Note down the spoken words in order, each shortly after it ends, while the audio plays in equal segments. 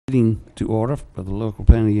Meeting to order for the local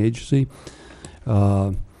planning agency.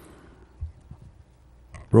 Roll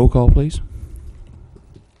call, please.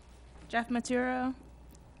 Jeff Maturo.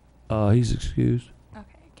 He's excused. Okay.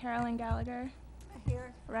 Carolyn Gallagher.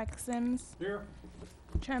 Here. Rex Sims. Here.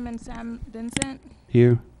 Chairman Sam Vincent.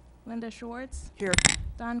 Here. Linda Schwartz. Here.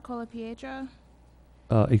 Don Colapietro.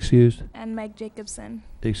 Excused. And Meg Jacobson.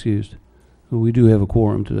 Excused. We do have a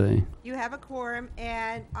quorum today. You have a quorum,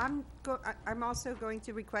 and I'm also going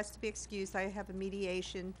to request to be excused. I have a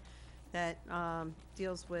mediation that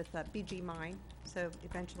deals with BG Mine, so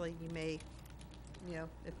eventually you may,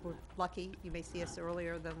 if we're lucky, you may see us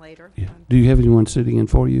earlier than later. Yeah. Do you have anyone sitting in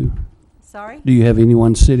for you? Sorry? Do you have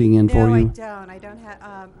anyone sitting in for No, I you? don't. I don't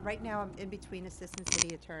have. Right now, I'm in between assistant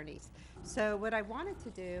city attorneys. So what I wanted to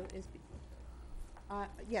do is.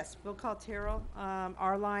 Yes, we'll call Terrell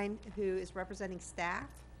Arline, who is representing staff.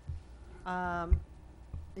 And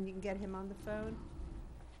you can get him on the phone.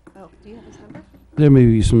 Oh, do you have his number? There may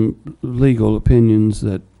be some legal opinions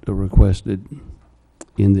that are requested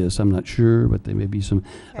in this. I'm not sure, but there may be some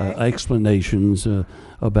Okay. explanations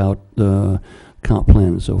about the comp plan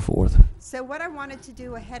and so forth. So what I wanted to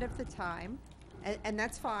do ahead of the time, and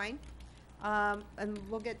that's fine, and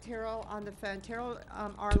we'll get Terrell on the phone. Terrell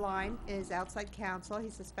Arline is outside counsel.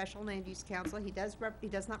 He's a special land use counsel. He does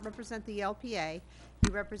not represent the LPA.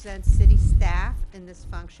 He represents city staff in this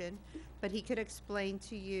function, but he could explain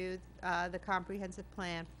to you the comprehensive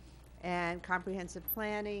plan and comprehensive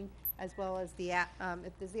planning, as well as the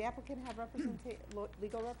does the applicant have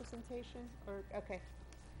legal representation? Or okay.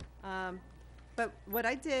 But what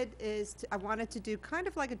I did is I wanted to do kind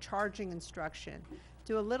of like a charging instruction,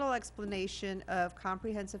 do a little explanation of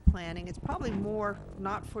comprehensive planning. It's probably more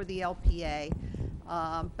not for the LPA,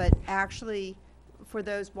 but actually for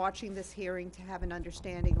those watching this hearing to have an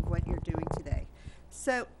understanding of what you're doing today.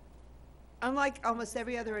 So unlike almost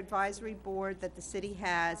every other advisory board that the city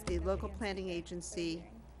has, the local planning agency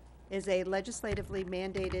is a legislatively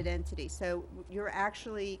mandated entity. So you're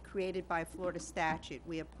actually created by Florida statute.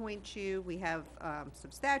 We appoint you, we have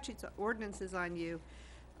some statutes, ordinances on you,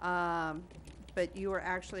 but you are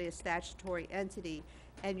actually a statutory entity.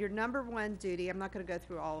 And your number one duty, I'm not gonna go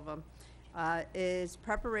through all of them, is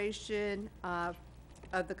preparation of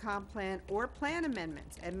the comp plan or plan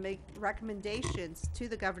amendments and make recommendations to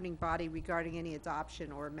the governing body regarding any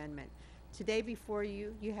adoption or amendment. Today before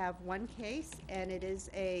you, you have one case, and it is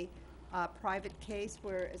a private case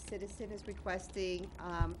where a citizen is requesting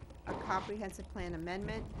a comprehensive plan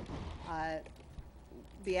amendment.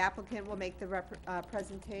 The applicant will make the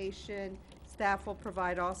presentation. Staff will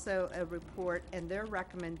provide also a report and their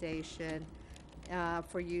recommendation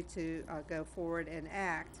for you to go forward and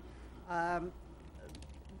act. I'm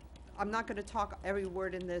not going to talk every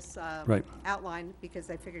word in this Right. outline because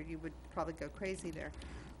I figured you would probably go crazy there.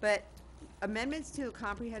 But amendments to a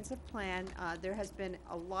comprehensive plan, there has been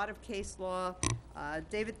a lot of case law.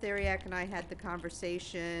 David Theriak and I had the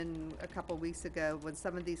conversation a couple weeks ago when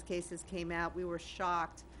some of these cases came out. We were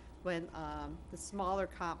shocked when the smaller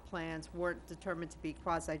comp plans weren't determined to be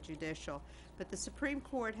quasi-judicial. But the Supreme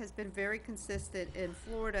Court has been very consistent in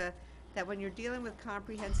Florida that when you're dealing with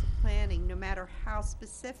comprehensive planning, no matter how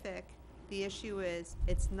specific the issue is,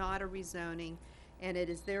 it's not a rezoning, and it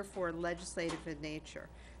is therefore legislative in nature.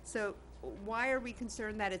 So why are we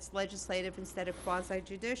concerned that it's legislative instead of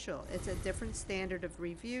quasi-judicial? It's a different standard of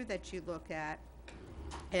review that you look at,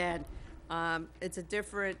 and it's a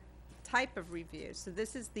different type of review. So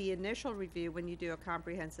this is the initial review when you do a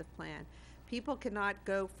comprehensive plan. People cannot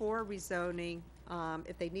go for rezoning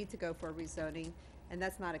if they need to go for rezoning, and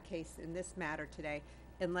that's not a case in this matter today,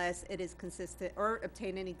 unless it is consistent, or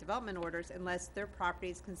obtain any development orders unless their property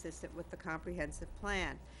is consistent with the comprehensive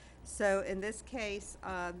plan. So in this case,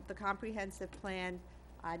 the comprehensive plan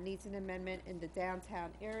needs an amendment in the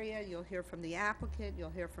downtown area. You'll hear from the applicant, you'll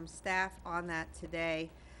hear from staff on that today.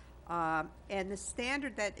 And the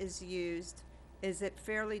standard that is used, is it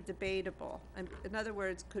fairly debatable? In other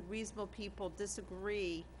words, could reasonable people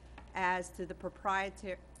disagree as to the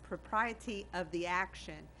propriety of the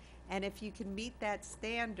action? And if you can meet that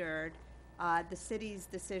standard, the city's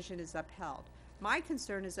decision is upheld. My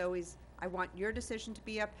concern is always, I want your decision to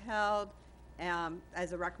be upheld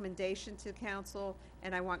as a recommendation to council,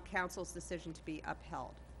 and I want council's decision to be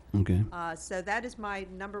upheld. Okay. So that is my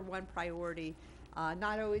number one priority.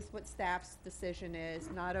 Not always what staff's decision is,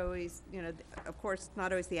 not always, of course,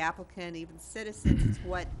 not always the applicant, even citizens, it's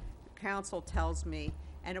what council tells me.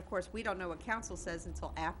 And of course, we don't know what council says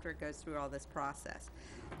until after it goes through all this process.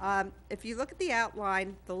 If you look at the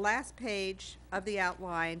outline, the last page of the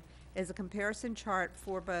outline is a comparison chart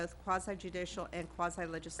for both quasi-judicial and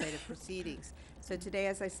quasi-legislative proceedings. So today,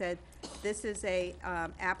 as I said, this is a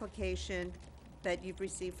application that you've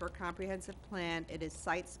received for a comprehensive plan. It is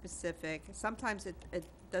site-specific. Sometimes it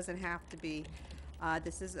doesn't have to be.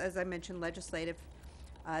 This is, as I mentioned, legislative.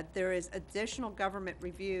 There is additional government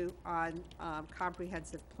review on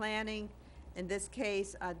comprehensive planning. In this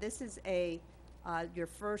case, this is your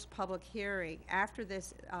first public hearing. After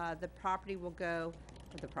this,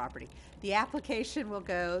 the application will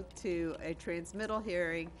go to a transmittal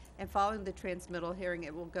hearing, and following the transmittal hearing,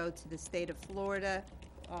 it will go to the state of Florida.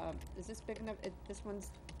 Is this big enough? This one's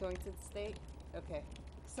going to the state? Okay.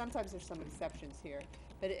 Sometimes there's some exceptions here,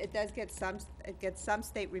 but it does get some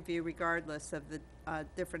state review regardless of the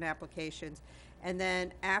different applications, and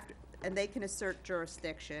then they can assert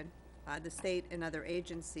jurisdiction, the state and other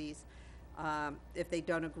agencies, if they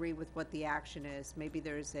don't agree with what the action is. Maybe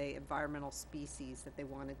there's a environmental species that they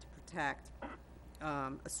wanted to protect,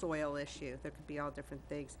 a soil issue. There could be all different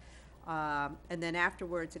things. And then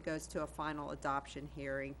afterwards, it goes to a final adoption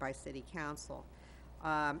hearing by City Council.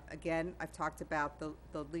 Again, I've talked about the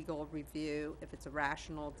legal review. If it's a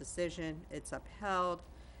rational decision, it's upheld.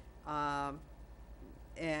 And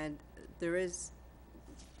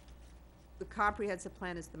the comprehensive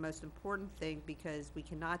plan is the most important thing because we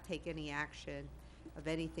cannot take any action of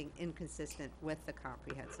anything inconsistent with the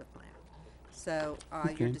comprehensive plan. So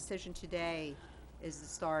your Okay. decision today is the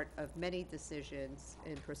start of many decisions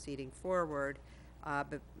in proceeding forward,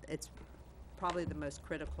 but it's probably the most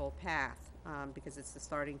critical path because it's the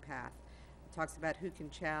starting path. It talks about who can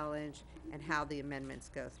challenge and how the amendments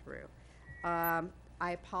go through.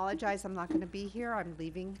 I apologize, I'm not going to be here. I'm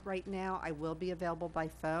leaving right now. I will be available by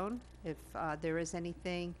phone if there is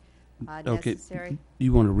anything Okay. necessary.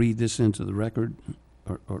 You want to read this into the record?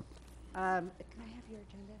 Or Can I have your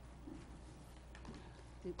agenda?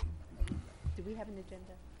 Do we have an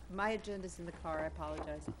agenda? My agenda's in the car, I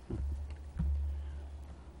apologize.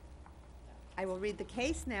 I will read the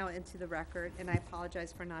case now into the record, and I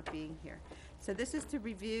apologize for not being here. So this is to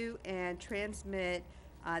review and transmit.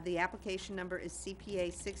 The application number is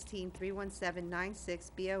CPA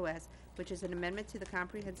 1631796 BOS, which is an amendment to the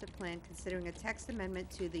comprehensive plan considering a text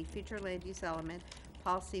amendment to the future land use element,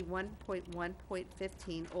 policy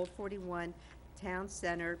 1.1.15, Old 41 Town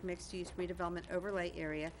Center Mixed Use Redevelopment Overlay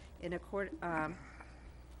Area in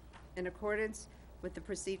accordance with the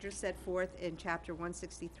procedures set forth in Chapter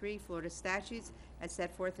 163 Florida statutes as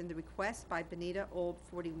set forth in the request by Bonita Old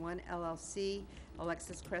 41 LLC.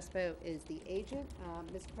 Alexis Crespo is the agent.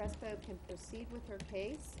 Ms. Crespo can proceed with her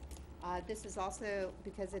case. This is also,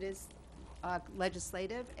 because it is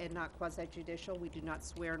legislative and not quasi-judicial, we do not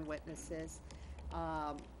swear in witnesses.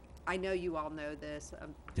 I know you all know this.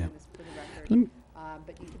 I'm doing Yeah. this for the Let record. me-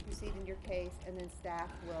 But you can proceed in your case, and then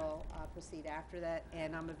staff will proceed after that,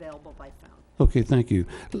 and I'm available by phone. Okay, thank you.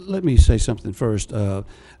 Let me say something first.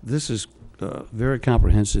 This is very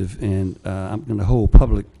comprehensive, and I'm going to hold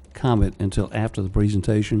public comment until after the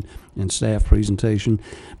presentation and staff presentation,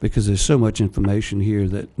 because there's so much information here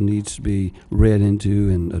that needs to be read into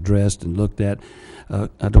and addressed and looked at.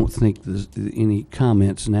 I don't think any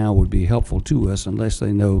comments now would be helpful to us unless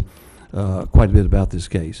they know quite a bit about this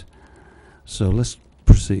case. So let's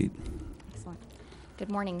proceed. Excellent. Good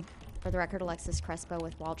morning. For the record, Alexis Crespo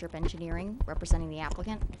with Waldrop Engineering, representing the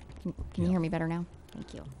applicant. Can you hear me better now?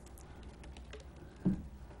 Thank you.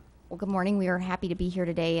 Well, good morning. We are happy to be here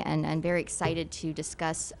today and very excited to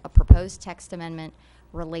discuss a proposed text amendment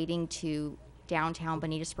relating to downtown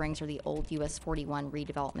Bonita Springs, or the old US 41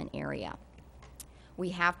 redevelopment area. We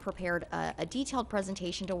have prepared a detailed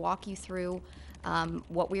presentation to walk you through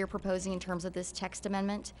what we are proposing in terms of this text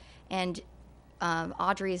amendment. And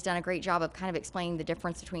Audrey has done a great job of kind of explaining the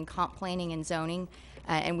difference between comp planning and zoning.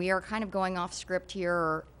 And we are kind of going off script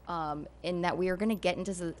here in that we are going to get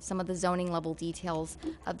into some of the zoning level details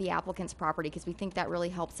of the applicant's property, because we think that really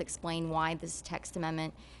helps explain why this text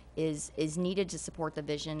amendment is needed to support the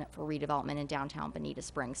vision for redevelopment in downtown Bonita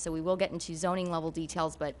Springs. So we will get into zoning level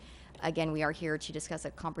details, but again, we are here to discuss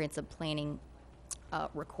a comprehensive planning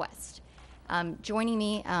request. Joining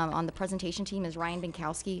me on the presentation team is Ryan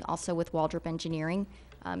Binkowski, also with Waldrop Engineering.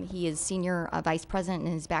 He is Senior Vice President,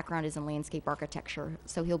 and his background is in landscape architecture.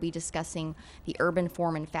 So he'll be discussing the urban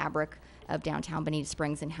form and fabric of downtown Bonita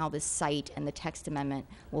Springs and how this site and the text amendment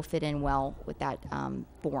will fit in well with that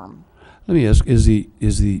form. Let me ask, is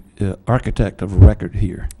the architect of record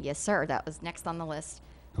here? Yes, sir. That was next on the list.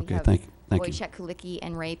 We Okay, have thank you. Wojciech Kulicki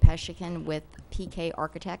and Ray Peshikin with PK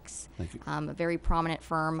Architects, Thank you. a very prominent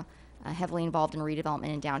firm heavily involved in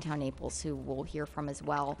redevelopment in downtown Naples, who we'll hear from as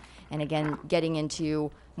well. And again, getting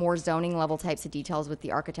into more zoning level types of details with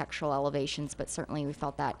the architectural elevations, but certainly we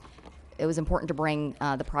felt that it was important to bring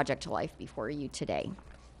the project to life before you today.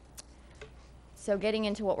 So getting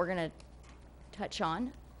into what we're going to touch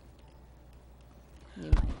on. You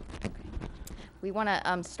might. Okay. We want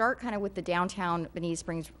to start kind of with the downtown Bonita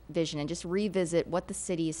Springs vision and just revisit what the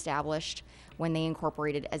city established when they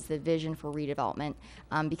incorporated as the vision for redevelopment.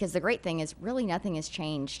 Because the great thing is really nothing has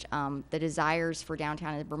changed. The desires for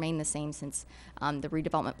downtown have remained the same since the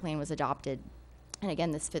redevelopment plan was adopted. And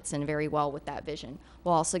again, this fits in very well with that vision.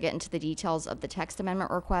 We'll also get into the details of the text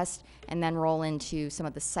amendment request and then roll into some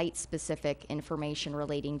of the site-specific information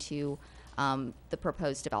relating to the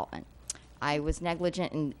proposed development. I was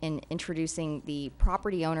negligent in introducing the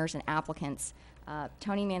property owners and applicants.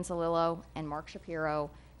 Tony Manzalillo and Mark Shapiro,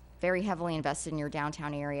 very heavily invested in your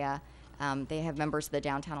downtown area. They have members of the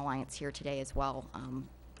Downtown Alliance here today as well.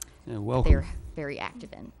 Yeah, welcome. They're very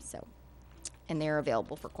active in, so, and they're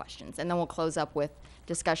available for questions. And then we'll close up with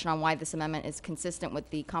discussion on why this amendment is consistent with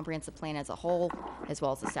the comprehensive plan as a whole, as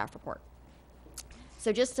well as the staff report.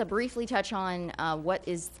 So just to briefly touch on what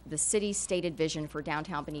is the city's stated vision for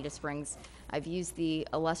downtown Bonita Springs, I've used the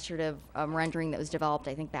illustrative rendering that was developed,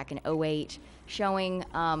 I think, back in '08, showing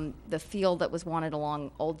the field that was wanted along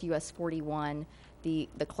Old US 41, the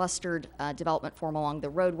clustered development form along the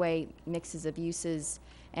roadway, mixes of uses,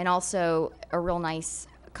 and also a real nice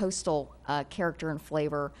coastal character and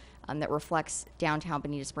flavor that reflects downtown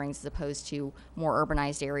Bonita Springs as opposed to more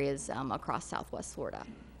urbanized areas across Southwest Florida.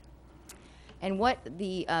 And what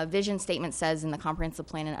the vision statement says in the comprehensive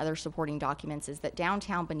plan and other supporting documents is that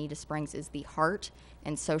downtown Bonita Springs is the heart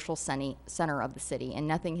and social center of the city, and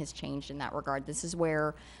nothing has changed in that regard. This is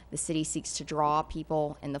where the city seeks to draw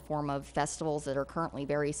people in the form of festivals that are currently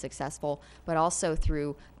very successful, but also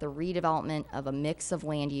through the redevelopment of a mix of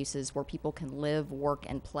land uses where people can live, work,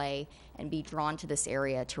 and play, and be drawn to this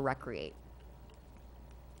area to recreate.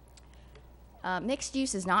 Mixed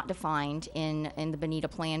use is not defined in the Bonita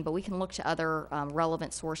plan, but we can look to other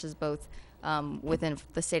relevant sources, both within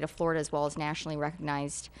the state of Florida as well as nationally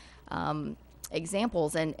recognized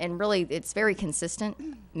examples. And really, it's very consistent.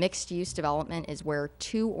 Mixed use development is where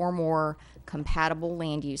two or more compatible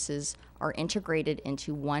land uses are integrated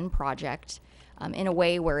into one project in a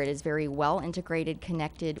way where it is very well integrated,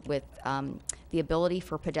 connected with the ability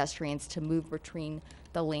for pedestrians to move between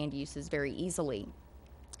the land uses very easily.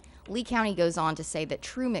 Lee County goes on to say that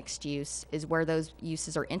true mixed use is where those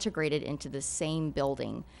uses are integrated into the same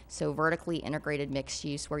building. So vertically integrated mixed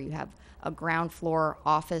use where you have a ground floor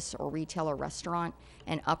office or retail or restaurant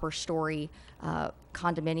and upper story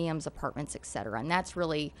condominiums, apartments, et cetera. And that's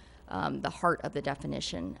really the heart of the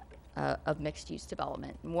definition of mixed use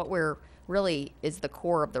development. And what we're really is the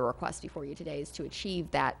core of the request before you today is to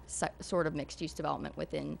achieve that sort of mixed use development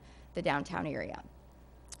within the downtown area.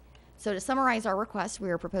 So to summarize our request, we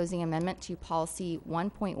are proposing amendment to policy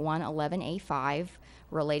 1.111A5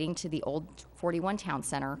 relating to the Old 41 Town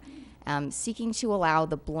Center, seeking to allow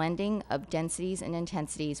the blending of densities and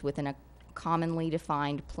intensities within a commonly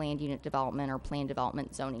defined planned unit development or planned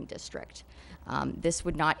development zoning district. This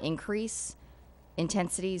would not increase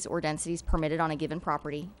intensities or densities permitted on a given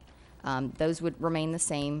property. Those would remain the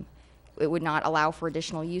same. It would not allow for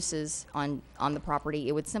additional uses on the property.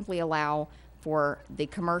 It would simply allow for the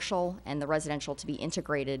commercial and the residential to be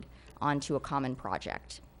integrated onto a common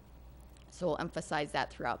project. So we'll emphasize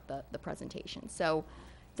that throughout the presentation. So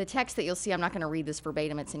the text that you'll see, I'm not going to read this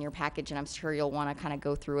verbatim, it's in your package, and I'm sure you'll want to kind of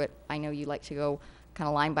go through it. I know you like to go kind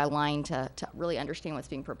of line by line to really understand what's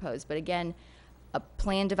being proposed. But again, a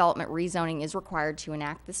planned development rezoning is required to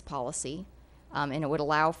enact this policy, and it would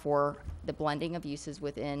allow for the blending of uses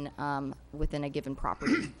within a given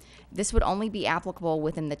property. This would only be applicable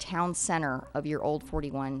within the town center of your Old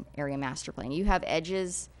 41 area master plan. You have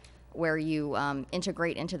edges where you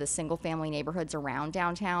integrate into the single-family neighborhoods around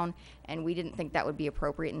downtown, and we didn't think that would be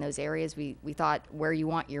appropriate in those areas. We thought where you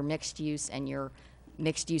want your mixed use and your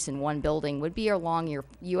mixed use in one building would be along your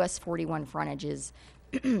US 41 frontages,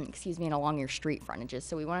 excuse me, and along your street frontages.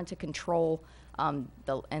 So we wanted to control and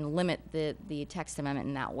limit the text amendment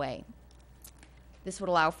in that way. This would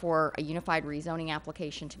allow for a unified rezoning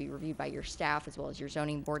application to be reviewed by your staff as well as your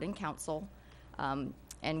zoning board and council.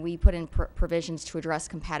 And we put in provisions to address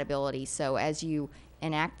compatibility. So as you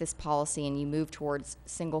enact this policy and you move towards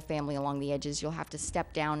single family along the edges, you'll have to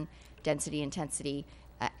step down density intensity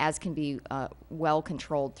as can be well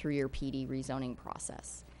controlled through your PD rezoning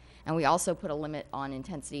process. And we also put a limit on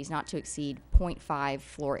intensities not to exceed 0.5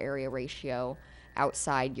 floor area ratio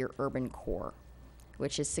outside your urban core.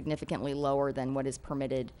 which is significantly lower than what is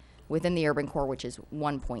permitted within the urban core, which is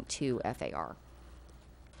 1.2 FAR.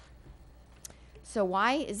 So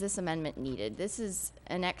why is this amendment needed? This is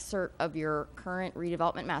an excerpt of your current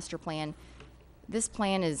redevelopment master plan. This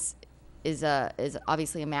plan is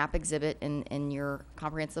obviously a map exhibit in your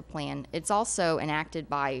comprehensive plan. It's also enacted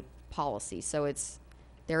by policy, so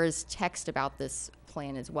there is text about this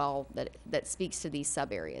plan as well that speaks to these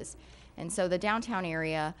sub areas. And so the downtown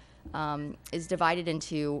area is divided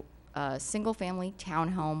into single family,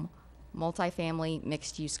 townhome, multifamily,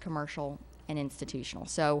 mixed use, commercial, and institutional.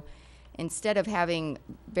 So instead of having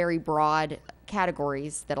very broad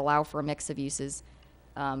categories that allow for a mix of uses,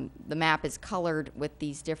 the map is colored with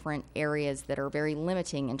these different areas that are very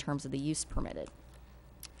limiting in terms of the use permitted.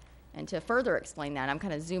 And to further explain that, I'm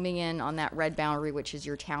kind of zooming in on that red boundary, which is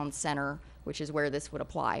your town center, which is where this would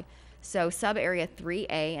apply. So sub area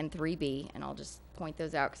 3A and 3B, and I'll just point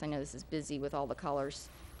those out because I know this is busy with all the colors.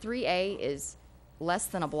 3A is less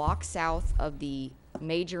than a block south of the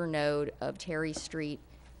major node of Terry Street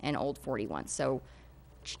and Old 41. So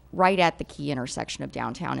right at the key intersection of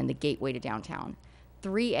downtown and the gateway to downtown.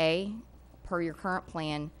 3A, per your current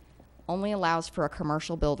plan, only allows for a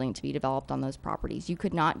commercial building to be developed on those properties. You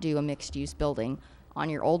could not do a mixed-use building on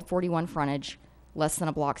your Old 41 frontage less than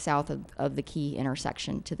a block south of the key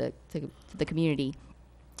intersection to the community.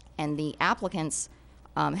 And the applicants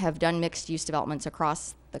have done mixed-use developments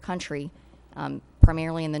across the country,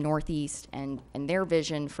 primarily in the Northeast, and their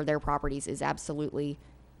vision for their properties is absolutely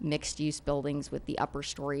mixed-use buildings with the upper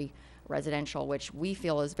story residential, which we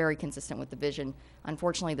feel is very consistent with the vision.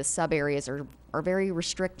 Unfortunately, the sub-areas are very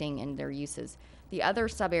restricting in their uses. The other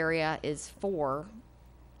sub-area is 4,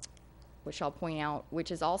 which I'll point out,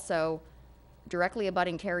 which is also directly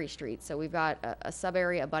abutting Terry Street. So we've got a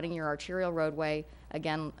sub-area abutting your arterial roadway,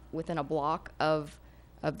 again, within a block of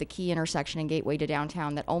the key intersection and gateway to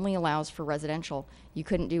downtown that only allows for residential. You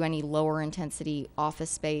couldn't do any lower intensity office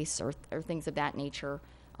space or things of that nature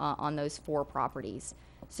on those 4 properties.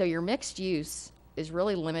 So your mixed use is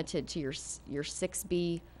really limited to your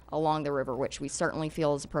 6B along the river, which we certainly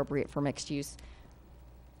feel is appropriate for mixed use.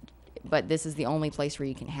 But this is the only place where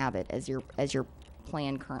you can have it as your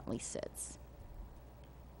plan currently sits.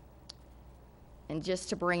 And just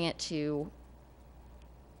to bring it to,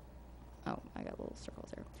 oh, I got little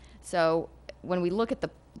circles there. So when we look at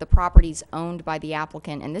the properties owned by the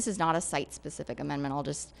applicant, and this is not a site-specific amendment, I'll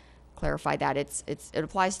just clarify that. It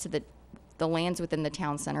applies to the lands within the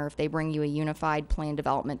town center. If they bring you a unified plan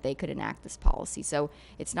development, they could enact this policy. So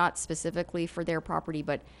it's not specifically for their property,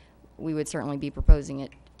 but we would certainly be proposing it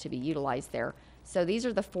to be utilized there. So these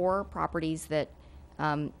are the 4 properties that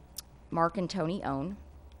Mark and Tony own.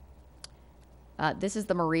 This is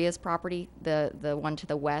the Maria's property, the one to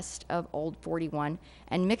the west of Old 41,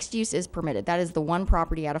 and mixed use is permitted. That is the one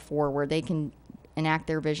property out of 4 where they can enact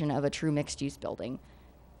their vision of a true mixed use building.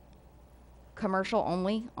 Commercial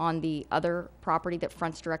only on the other property that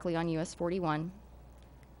fronts directly on US 41.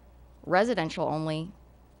 Residential only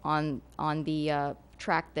on the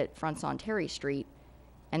tract that fronts on Terry Street,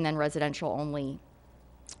 and then residential only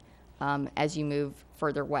as you move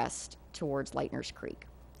further west towards Lightner's Creek.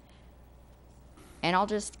 And I'll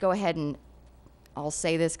just go ahead and I'll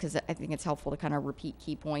say this because I think it's helpful to kind of repeat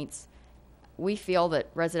key points. We feel that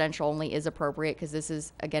residential only is appropriate because this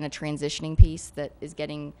is, again, a transitioning piece that is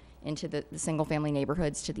getting into the single-family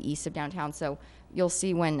neighborhoods to the east of downtown. So you'll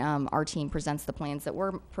see when our team presents the plans that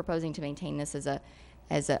we're proposing to maintain this as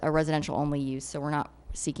a residential-only use. So we're not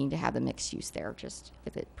seeking to have the mixed use there, just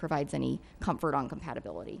if it provides any comfort on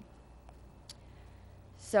compatibility.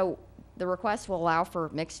 So the request will allow for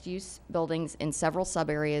mixed-use buildings in several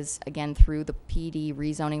sub-areas, again, through the PD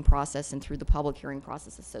rezoning process and through the public hearing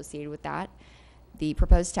process associated with that. The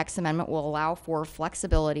proposed text amendment will allow for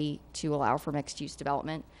flexibility to allow for mixed-use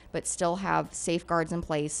development, but still have safeguards in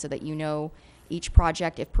place so that you know each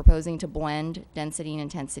project, if proposing to blend density and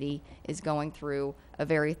intensity, is going through a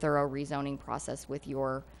very thorough rezoning process with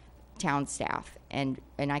your town staff. And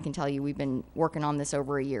I can tell you we've been working on this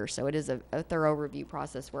over a year, so it is a thorough review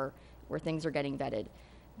process where things are getting vetted.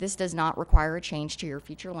 This does not require a change to your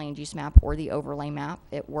future land use map or the overlay map.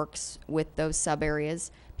 It works with those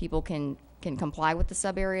sub-areas. People can comply with the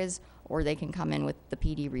sub-areas, or they can come in with the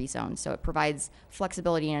PD rezone. So it provides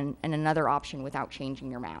flexibility and another option without changing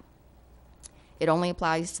your map. It only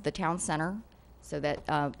applies to the town center, so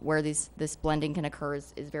that where this blending can occur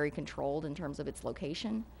is very controlled in terms of its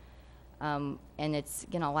location. And it's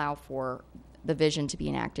going to allow for the vision to be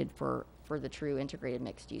enacted for the true integrated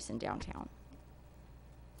mixed use in downtown.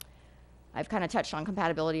 I've kind of touched on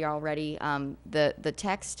compatibility already. The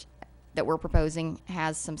text that we're proposing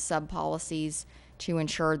has some sub-policies to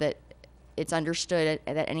ensure that it's understood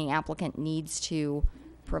that any applicant needs to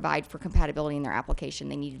provide for compatibility in their application.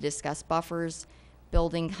 They need to discuss buffers,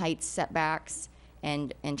 building heights, setbacks,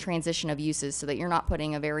 and transition of uses, so that you're not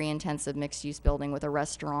putting a very intensive mixed-use building with a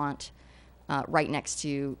restaurant right next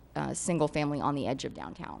to single family on the edge of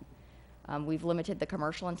downtown. We've limited the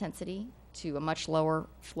commercial intensity to a much lower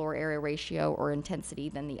floor area ratio or intensity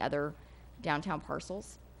than the other downtown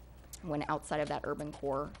parcels when outside of that urban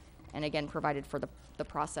core, and again, provided for the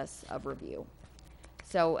process of review.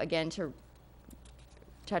 So again, to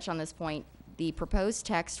touch on this point, the proposed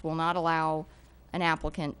text will not allow an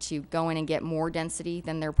applicant to go in and get more density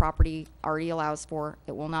than their property already allows for.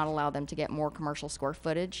 It will not allow them to get more commercial square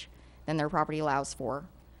footage than their property allows for.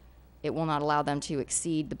 It will not allow them to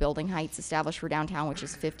exceed the building heights established for downtown, which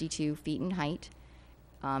is 52 feet in height.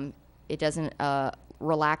 It doesn't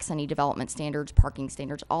relax any development standards, parking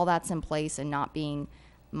standards. All that's in place and not being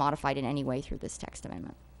modified in any way through this text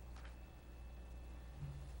amendment.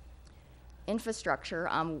 Infrastructure,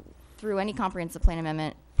 through any comprehensive plan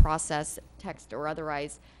amendment process, text or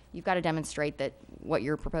otherwise, you've got to demonstrate that what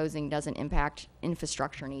you're proposing doesn't impact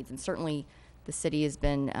infrastructure needs. And certainly the city has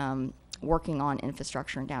been working on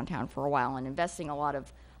infrastructure in downtown for a while and investing a lot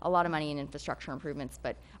of money in infrastructure improvements.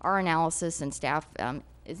 But our analysis and staff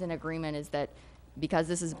is in agreement is that because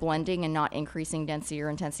this is blending and not increasing density or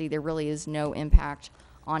intensity, there really is no impact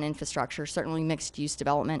on infrastructure. Certainly mixed-use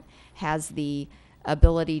development has the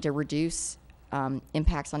ability to reduce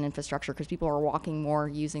impacts on infrastructure because people are walking more,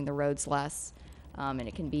 using the roads less, and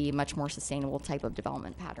it can be a much more sustainable type of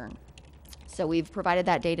development pattern. So we've provided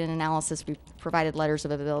that data and analysis. We've provided letters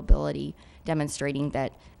of availability demonstrating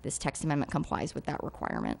that this text amendment complies with that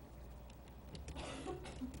requirement.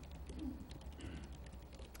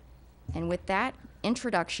 And with that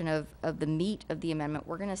introduction of the meat of the amendment,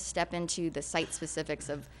 we're going to step into the site specifics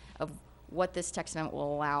of what this text amendment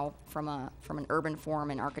will allow from an urban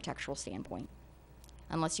form and architectural standpoint,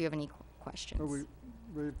 unless you have any questions. Are we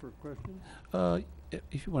ready for questions?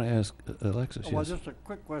 If you want to ask Alexis, Well, yes. just a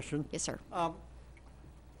quick question. Yes, sir.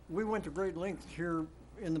 We went to great lengths here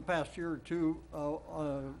in the past year or two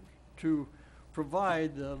to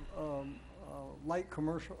provide light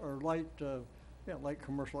commercial, or light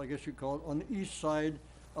commercial, I guess you'd call it, on the east side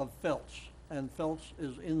of Feltz. And Feltz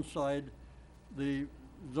is inside the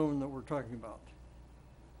zone that we're talking about.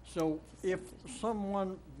 So if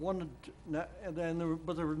someone wanted to,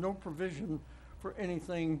 but there was no provision for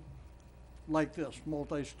anything like this,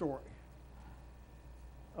 multi-story.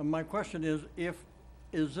 My question is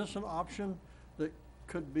this an option that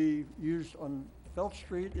could be used on Feltz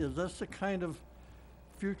Street? Is this the kind of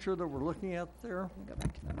future that we're looking at there? Go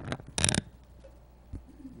back to that.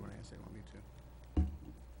 You want to answer? Want me to?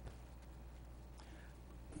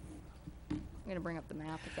 I'm going to bring up the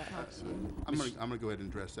map if that helps you. I'm gonna go ahead and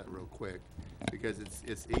address that real quick because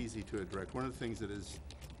it's easy to address. One of the things that is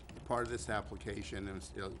part of this application, and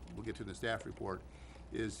we'll get to the staff report,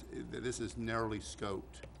 is that this is narrowly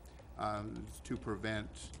scoped to prevent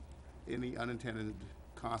any unintended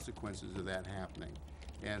consequences of that happening.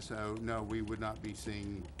 And so, no, we would not be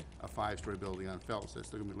seeing a 5-story building on Feltz. That's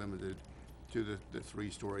still going to be limited to the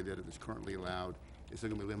 3-story that is currently allowed. It's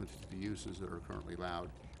still going to be limited to the uses that are currently allowed.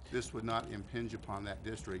 This would not impinge upon that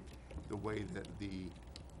district the way that the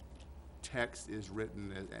text is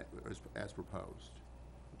written as proposed.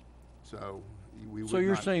 So we would So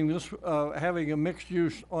you're not- saying this, having a mixed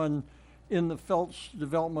use in the Feltz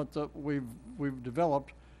development that we've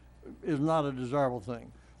developed is not a desirable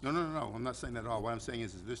thing? No, I'm not saying that at all. What I'm saying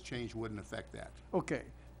is this change wouldn't affect that. Okay.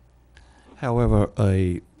 However,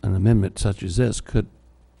 an amendment such as this could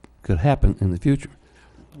happen in the future.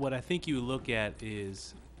 What I think you look at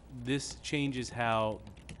is this changes how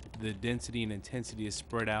the density and intensity is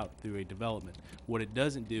spread out through a development. What it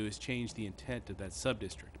doesn't do is change the intent of that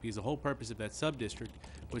subdistrict, because the whole purpose of that subdistrict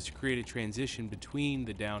was to create a transition between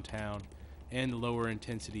the downtown and the lower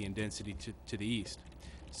intensity and density to the east.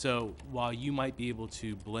 So while you might be able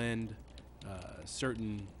to blend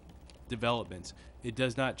certain developments, it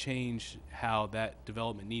does not change how that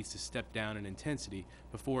development needs to step down in intensity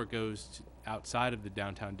before it goes outside of the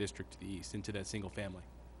downtown district to the east into that single family.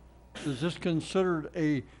 Is this considered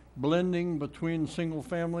a blending between single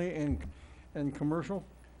family and commercial?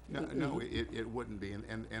 No, it wouldn't be,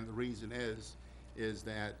 and the reason is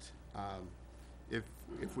that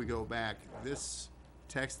if we go back, this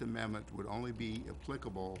text amendment would only be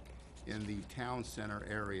applicable in the town center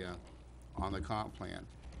area on the comp plan,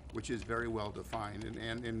 which is very well defined,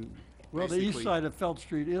 and Well, the east basically, side of Feltz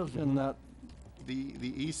Street is in that. the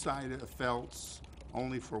east side of Feltz,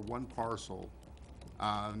 only for one parcel,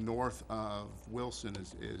 north of Wilson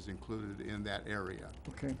is included in that area.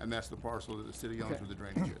 Okay. And that's the parcel that the city owns Okay. with the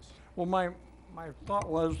drainage is. Well, my thought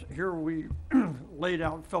was, here we laid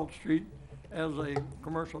out Felt Street as a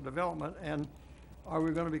commercial development, and are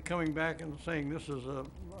we gonna be coming back and saying this is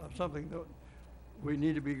something that we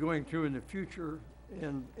need to be going through in the future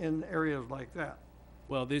in areas like that?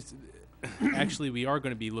 Well, this, actually, we are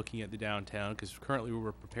going to be looking at the downtown, because currently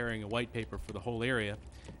we're preparing a white paper for the whole area,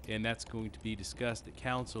 and that's going to be discussed at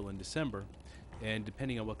council in December. And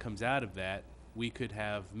depending on what comes out of that, we could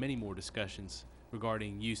have many more discussions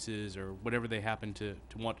regarding uses or whatever they happen to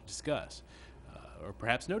want to discuss, or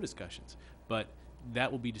perhaps no discussions. But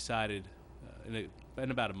that will be decided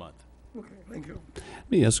in about a month. Okay, thank you.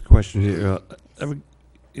 Let me ask a question here.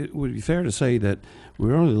 It would be fair to say that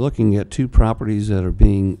we're only looking at 2 properties that are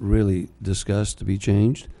being really discussed to be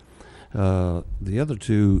changed. The other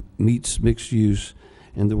 2 meets mixed use,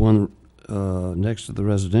 and the one next to the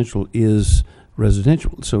residential is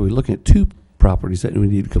residential. So we're looking at 2 properties that we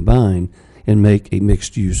need to combine and make a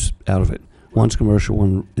mixed use out of it. One's commercial,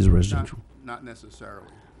 one is residential. Not necessarily.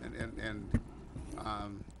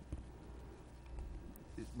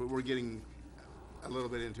 But we're getting a little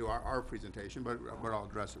bit into our presentation, but I'll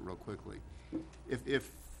address it real quickly.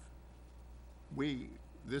 If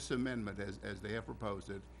this amendment, as they have proposed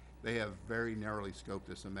it, they have very narrowly scoped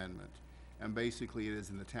this amendment. And basically it is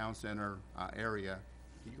in the town center area.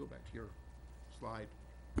 Can you go back to your slide?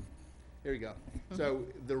 Here you go. So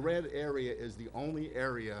the red area is the only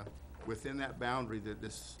area within that boundary that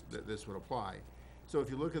this would apply. So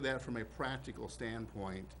if you look at that from a practical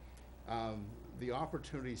standpoint, the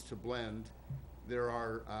opportunities to blend, there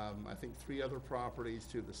are, I think, 3 other properties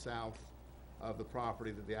to the south of the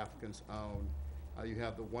property that the applicants own. You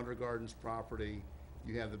have the Wonder Gardens property,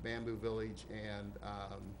 you have the Bamboo Village and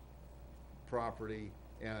property,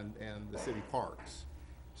 and the city parks.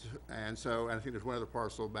 And so I think there's one other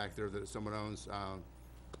parcel back there that someone owns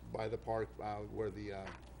by the park where the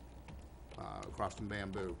across from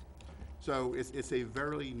Bamboo. So it's a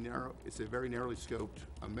very narrowly scoped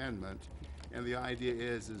amendment, and the idea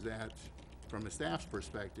is that from a staff's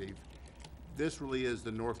perspective, this really is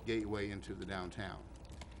the north gateway into the downtown,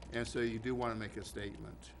 and so you do want to make a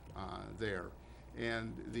statement there.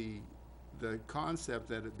 And the concept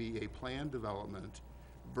that it be a planned development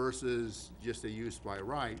versus just a use by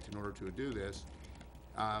right in order to do this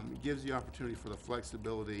gives the opportunity for the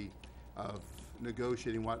flexibility of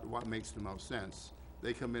negotiating what makes the most sense.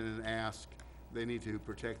 They come in and ask, they need to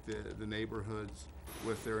protect the neighborhoods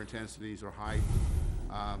with their intensities or height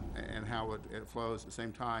and how it flows. At the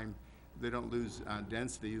same time, they don't lose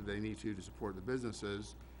density they need to support the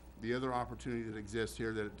businesses. The other opportunity that exists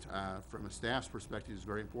here that from a staff's perspective is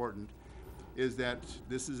very important is that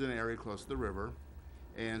this is an area close to the river.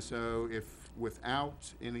 And so if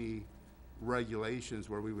without any regulations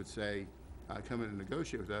where we would say, come in and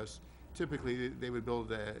negotiate with us, typically they would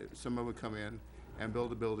build, someone would come in and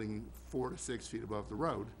build a building 4 to 6 feet above the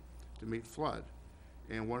road to meet flood.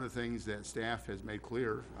 And one of the things that staff has made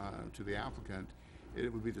clear to the applicant,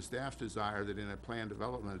 it would be the staff's desire that in a planned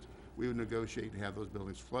development, we would negotiate to have those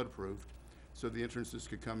buildings flood-proofed so the entrances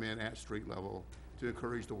could come in at street level to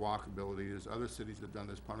encourage the walkability. There's other cities that have done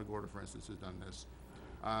this. Punta Gorda, for instance, has done this.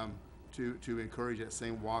 To encourage that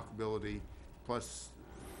same walkability, plus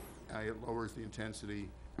it lowers the intensity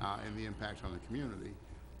and the impact on the community.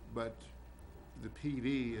 But the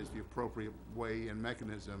PD is the appropriate way and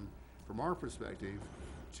mechanism from our perspective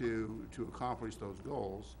to accomplish those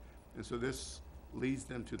goals. And so this leads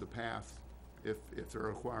them to the path if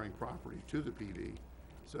they're acquiring property to the PD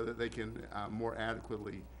so that they can more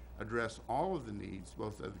adequately address all of the needs,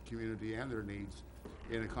 both of the community and their needs,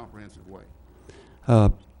 in a comprehensive way.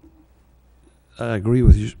 I agree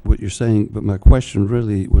with what you're saying, but my question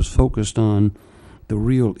really was focused on the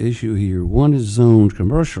real issue here. One is zoned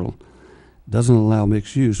commercial, doesn't allow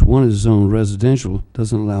mixed use. One is zoned residential,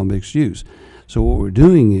 doesn't allow mixed use. So what we're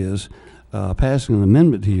doing is passing an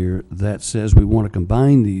amendment here that says we want to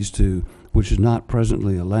combine these 2, which is not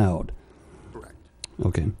presently allowed. Correct.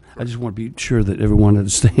 Okay. I just want to be sure that everyone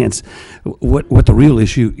understands what the real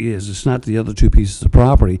issue is. It's not the other 2 pieces of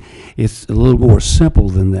property. It's a little more simple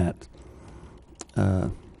than that.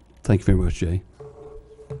 Thank you very much, Jay.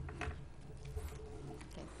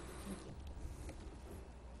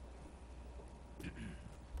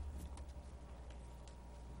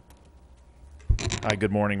 Hi,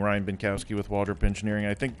 good morning. Ryan Binkowski with Waldrop Engineering.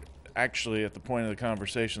 I think actually at the point of the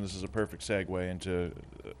conversation, this is a perfect segue into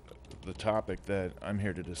the topic that I'm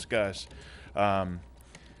here to discuss. In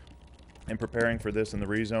preparing for this and the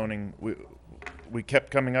rezoning, we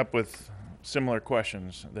kept coming up with similar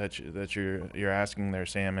questions that you're asking there,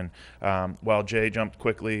 Sam. And while Jay jumped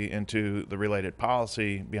quickly into the related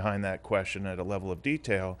policy behind that question at a level of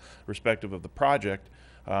detail, respective of the project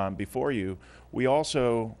before you, we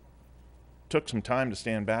also took some time to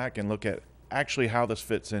stand back and look at actually how this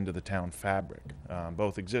fits into the town fabric,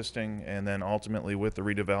 both existing and then ultimately with the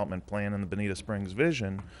redevelopment plan and the Bonita Springs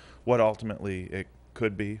vision, what ultimately it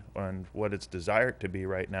could be and what it's desired to be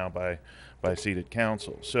right now by seated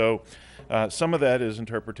council. So some of that is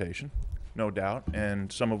interpretation, no doubt, and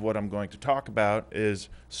some of what I'm going to talk about is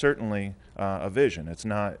certainly a vision. It's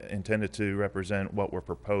not intended to represent what we're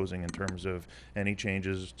proposing in terms of any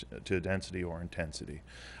changes to density or intensity.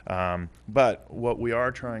 But what we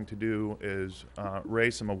are trying to do is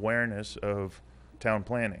raise some awareness of town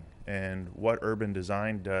planning and what urban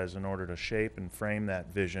design does in order to shape and frame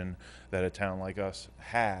that vision that a town like us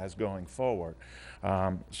has going forward.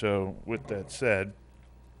 So with that said,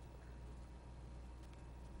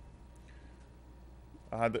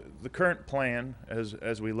 the current plan,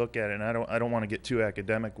 as we look at it, and I don't want to get too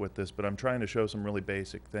academic with this, but I'm trying to show some really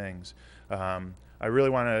basic things. I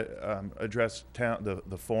really want to address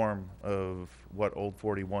the form of what Old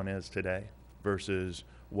 41 is today versus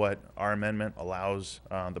what our amendment allows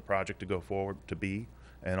the project to go forward to be,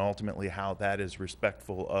 and ultimately how that is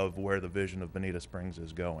respectful of where the vision of Bonita Springs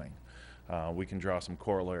is going. We can draw some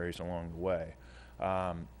corollaries along the way.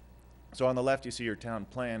 So on the left you see your town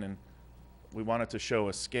plan, and we wanted to show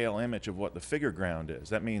a scale image of what the figure ground is.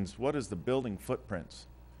 That means what is the building footprints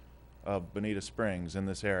of Bonita Springs in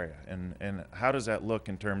this area, and how does that look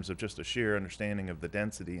in terms of just a sheer understanding of the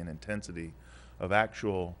density and intensity of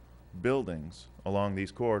actual buildings along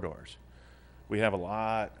these corridors. We have a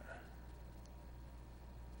lot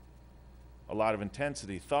of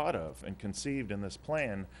intensity thought of and conceived in this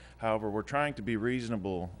plan. However, we're trying to be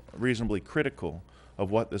reasonably critical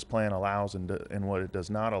of what this plan allows and what it does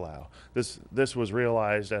not allow. This was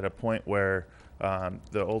realized at a point where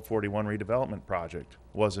the Old 41 redevelopment project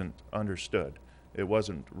wasn't understood. It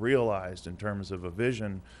wasn't realized in terms of a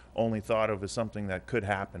vision, only thought of as something that could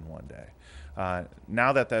happen one day.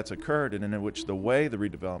 Now that that's occurred, and in which the way the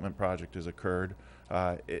redevelopment project has occurred,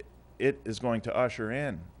 it is going to usher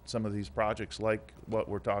in some of these projects like what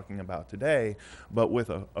we're talking about today, but with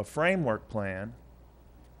a framework plan,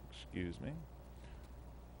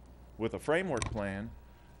 with a framework plan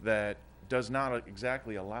that does not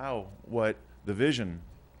exactly allow what the vision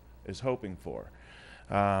is hoping for.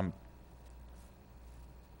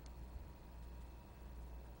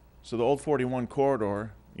 So the Old 41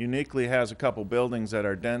 corridor uniquely has a couple buildings that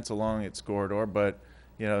are dense along its corridor, but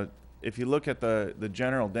you know, if you look at the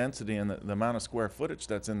general density and the amount of square footage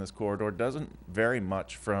that's in this corridor, doesn't vary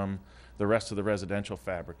much from the rest of the residential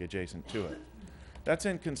fabric adjacent to it. That's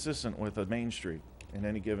inconsistent with a main street in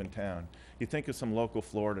any given town. You think of some local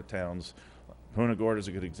Florida towns. Punta Gorda is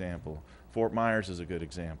a good example. Fort Myers is a good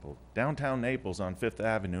example. Downtown Naples on 5th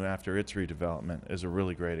Avenue after its redevelopment is a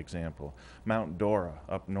really great example. Mount Dora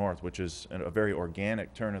up north, which is a very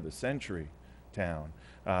organic turn of the century town.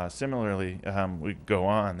 Similarly, we go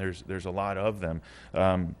on, there's a lot of them.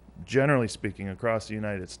 Generally speaking, across the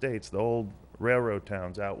United States, the old railroad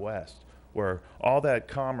towns out west, where all that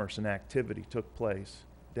commerce and activity took place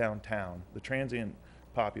downtown, the transient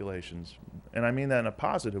populations, and I mean that in a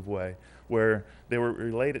positive way, where they were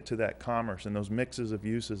related to that commerce and those mixes of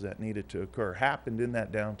uses that needed to occur, happened in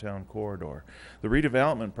that downtown corridor. The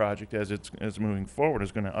redevelopment project, as it's moving forward,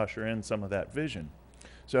 is going to usher in some of that vision.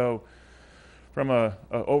 So from a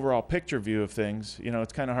overall picture view of things, you know,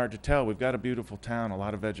 it's kind of hard to tell. We've got a beautiful town, a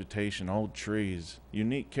lot of vegetation, old trees,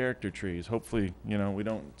 unique character trees. Hopefully, you know, we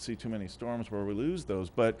don't see too many storms where we lose those,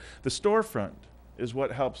 but the storefront is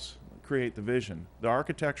what helps create the vision. The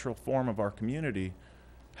architectural form of our community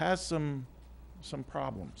has some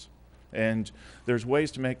problems, and there's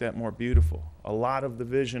ways to make that more beautiful. A lot of the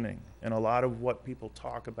visioning and a lot of what people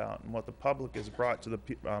talk about and what the public has brought to the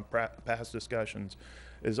past discussions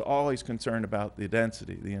is always concerned about the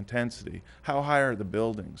density, the intensity. How high are the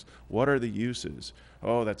buildings? What are the uses?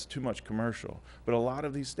 Oh, that's too much commercial. But a lot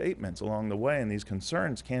of these statements along the way and these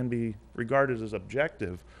concerns can be regarded as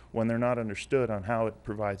objective when they're not understood on how it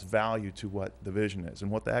provides value to what the vision is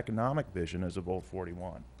and what the economic vision is of Old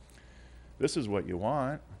 41. This is what you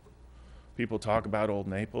want. People talk about Old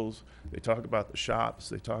Naples. They talk about the shops.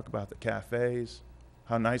 They talk about the cafes,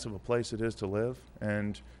 how nice of a place it is to live.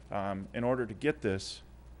 And in order to get this,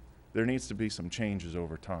 there needs to be some changes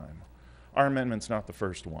over time. Our amendment's not the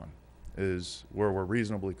first one, is where we're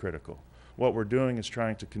reasonably critical. What we're doing is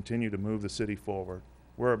trying to continue to move the city forward.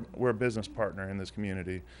 we're a business partner in this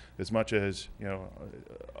community, as much as, you know,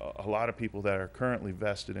 a lot of people that are currently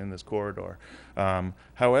vested in this corridor.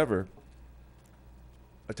 However,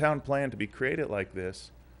 a town plan to be created like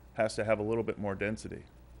this has to have a little bit more density.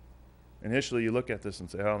 Initially, you look at this and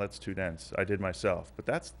say, oh, that's too dense. I did myself. But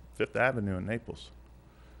that's Fifth Avenue in Naples.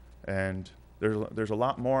 And there's a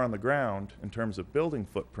lot more on the ground in terms of building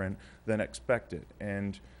footprint than expected.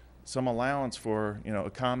 And some allowance for, you know,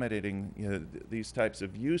 accommodating, you know, these types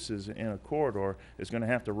of uses in a corridor is going to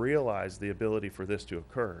have to realize the ability for this to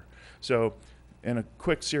occur. So in a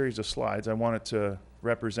quick series of slides, I wanted to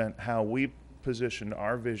represent how we positioned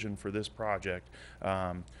our vision for this project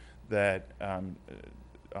that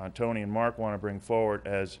Tony and Mark want to bring forward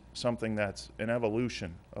as something that's an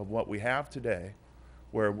evolution of what we have today,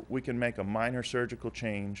 where we can make a minor surgical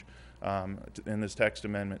change in this text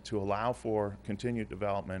amendment to allow for continued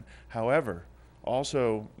development. However,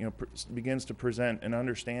 also, you know, begins to present an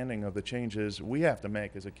understanding of the changes we have to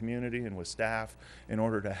make as a community and with staff in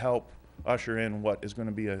order to help usher in what is going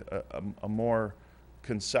to be a more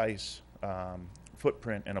concise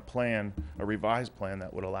footprint and a plan, a revised plan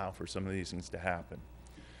that would allow for some of these things to happen.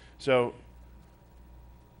 So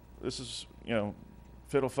this is, you know,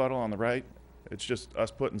 fiddle fuddle on the right. It's just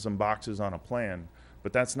us putting some boxes on a plan,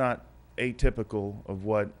 but that's not atypical of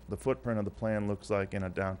what the footprint of the plan looks like in a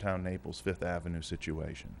downtown Naples Fifth Avenue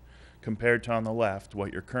situation, compared to on the left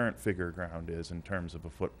what your current figure ground is in terms of a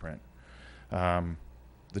footprint.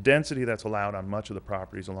 The density that's allowed on much of the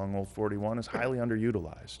properties along Old 41 is highly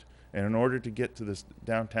underutilized. And in order to get to this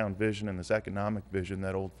downtown vision and this economic vision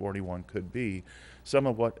that Old 41 could be, some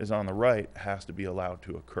of what is on the right has to be allowed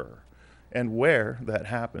to occur. And where that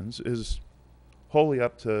happens is wholly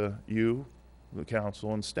up to you, the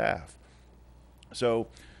council, and staff. So,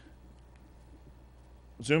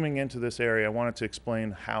 zooming into this area, I wanted to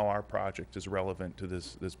explain how our project is relevant to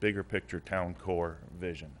this bigger picture town core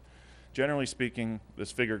vision. Generally speaking,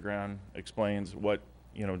 this figure ground explains what,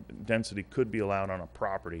 you know, density could be allowed on a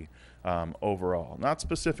property overall. Not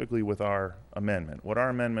specifically with our amendment. What our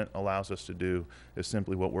amendment allows us to do is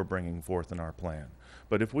simply what we're bringing forth in our plan.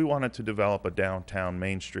 But if we wanted to develop a downtown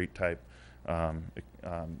Main Street type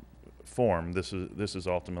form, this is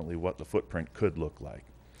ultimately what the footprint could look like.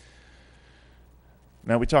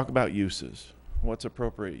 Now we talk about uses. What's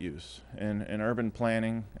appropriate use? In urban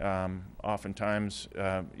planning, oftentimes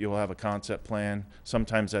you'll have a concept plan.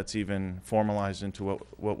 Sometimes that's even formalized into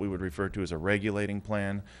what we would refer to as a regulating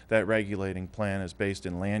plan. That regulating plan is based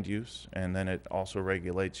in land use, and then it also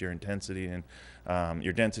regulates your intensity and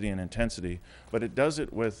your density and intensity. But it does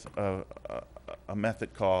it with a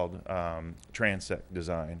method called transect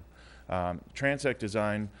design. Transect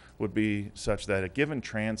design would be such that a given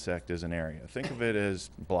transect is an area. Think of it as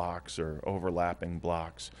blocks or overlapping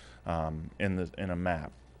blocks in a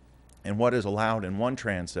map. And what is allowed in one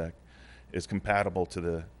transect is compatible to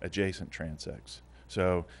the adjacent transects.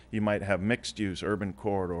 So you might have mixed use urban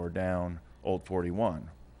corridor down Old 41.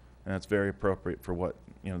 And that's very appropriate for what,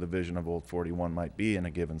 you know, the vision of Old 41 might be in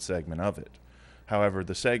a given segment of it. However,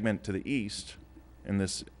 the segment to the east, in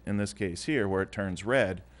this case here, where it turns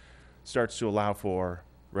red, starts to allow for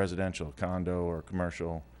residential, condo, or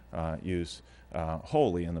commercial use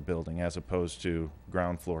wholly in the building, as opposed to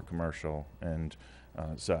ground floor commercial and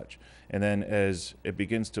such. And then as it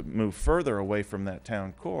begins to move further away from that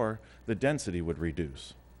town core, the density would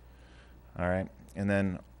reduce. All right, and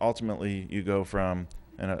then ultimately you go from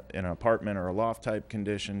an apartment or a loft type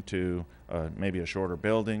condition to maybe a shorter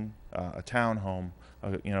building, a townhome,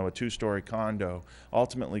 you know, a two-story condo,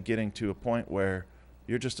 ultimately getting to a point where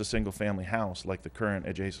you're just a single-family house like the current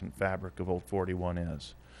adjacent fabric of Old 41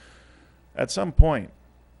 is. At some point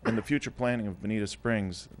in the future planning of Bonita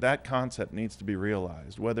Springs, that concept needs to be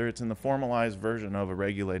realized, whether it's in the formalized version of a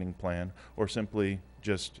regulating plan or simply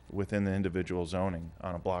just within the individual zoning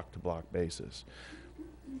on a block-to-block basis.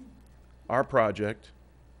 Our project,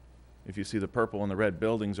 if you see the purple and the red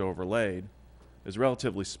buildings overlaid, is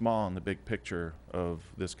relatively small in the big picture of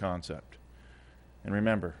this concept. And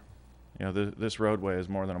remember, you know, this roadway is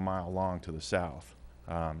more than a mile long to the south.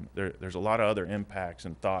 There's a lot of other impacts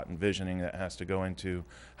and thought and visioning that has to go into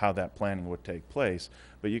how that planning would take place.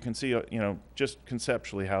 But you can see, you know, just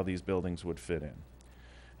conceptually how these buildings would fit in.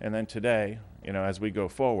 And then today, you know, as we go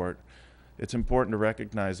forward, it's important to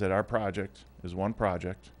recognize that our project is one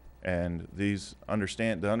project, and the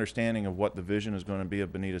understanding of what the vision is going to be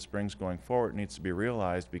of Bonita Springs going forward needs to be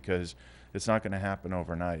realized, because it's not going to happen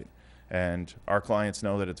overnight. And our clients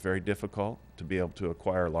know that it's very difficult to be able to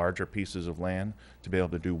acquire larger pieces of land, to be able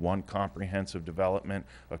to do one comprehensive development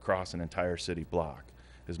across an entire city block.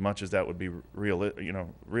 as much as that would be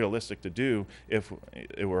realistic to do if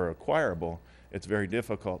it were acquirable, it's very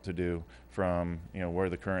difficult to do from where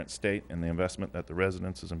the current state and the investment that the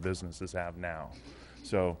residences and businesses have now.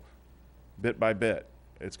 So bit by bit,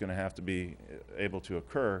 it's going to have to be able to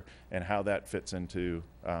occur, and how that fits into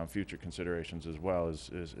future considerations as well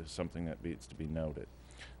is something that needs to be noted.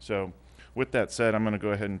 So with that said, I'm going to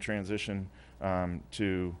go ahead and transition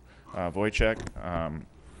to Wojciech.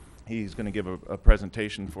 He's going to give a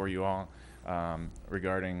presentation for you all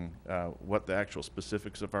regarding what the actual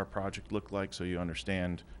specifics of our project look like, so you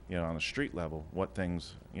understand, on the street level, what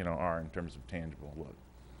things, are in terms of tangible look.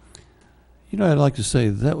 I'd like to say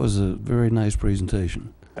that was a very nice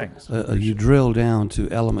presentation. Thanks. You drill down to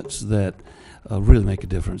elements that really make a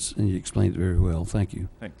difference, and you explained it very well. Thank you.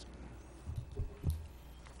 Thanks.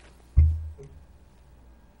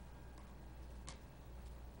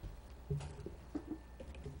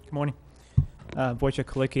 Good morning. Wojciech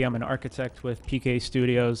Kalicki. I'm an architect with PK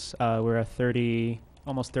Studios. We're a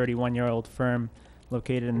almost 31-year-old firm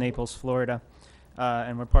located in Naples, Florida,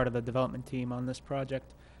 and we're part of the development team on this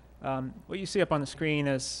project. What you see up on the screen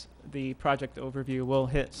is the project overview. We'll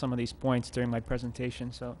hit some of these points during my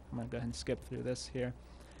presentation, so I'm going to go ahead and skip through this here.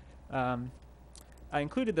 I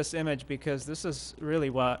included this image because this is really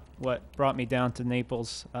what brought me down to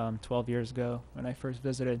Naples 12 years ago when I first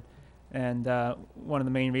visited, and one of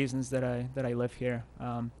the main reasons that I live here.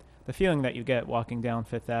 The feeling that you get walking down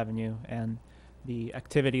Fifth Avenue, and the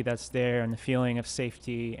activity that's there, and the feeling of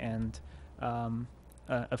safety and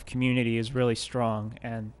of community is really strong.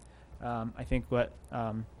 And I think what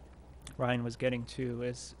Ryan was getting to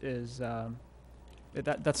is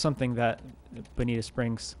that's something that Bonita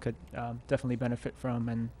Springs could definitely benefit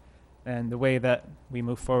from, and the way that we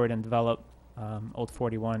move forward and develop Old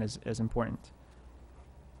 41 is important.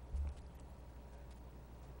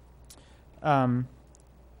 Some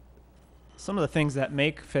of the things that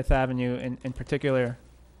make Fifth Avenue in particular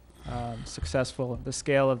successful: the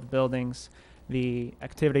scale of the buildings, the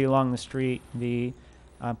activity along the street, the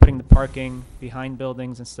putting the parking behind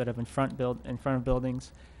buildings instead of in front of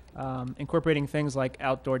buildings, incorporating things like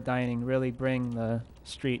outdoor dining really bring the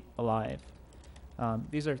street alive.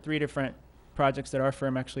 These are 3 different projects that our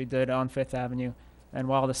firm actually did on Fifth Avenue, and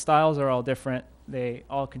while the styles are all different, they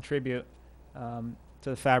all contribute to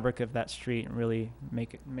the fabric of that street and really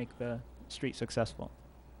make the street successful.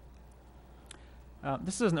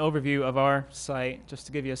 This is an overview of our site, just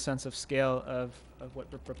to give you a sense of scale of what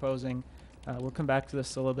we're proposing. We'll come back to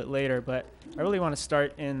this a little bit later, but I really want to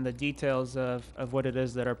start in the details of what it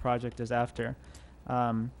is that our project is after.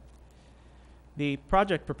 The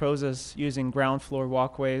project proposes using ground floor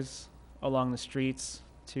walkways along the streets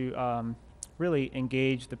to really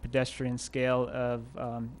engage the pedestrian scale of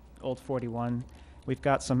Old 41. We've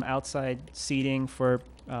got some outside seating for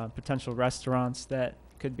potential restaurants that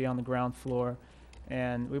could be on the ground floor,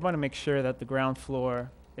 and we want to make sure that the ground floor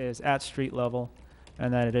is at street level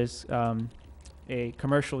and that it is a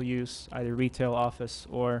commercial use, either retail, office,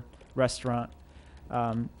 or restaurant,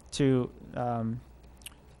 to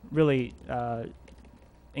really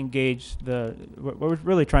engage what we're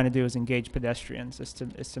really trying to do is engage pedestrians,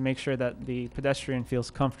 is to make sure that the pedestrian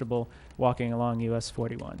feels comfortable walking along US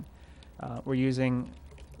 41. We're using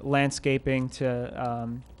landscaping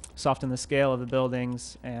to soften the scale of the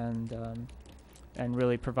buildings and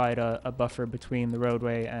really provide a buffer between the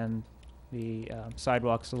roadway and the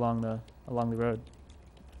sidewalks along the road.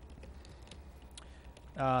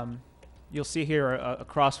 You'll see here a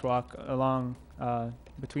crosswalk along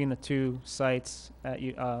between the 2 sites at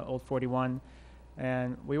Old 41,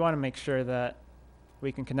 and we want to make sure that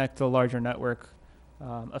we can connect to a larger network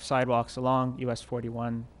of sidewalks along US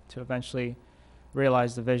 41 to eventually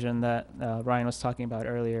realize the vision that Ryan was talking about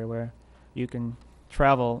earlier, where you can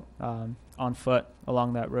travel on foot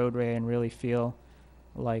along that roadway and really feel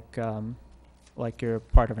like you're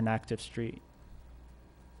part of an active street.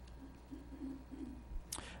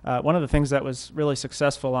 One of the things that was really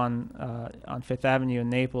successful on Fifth Avenue in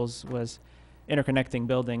Naples was interconnecting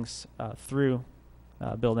buildings through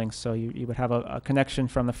buildings. So you would have a connection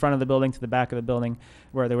from the front of the building to the back of the building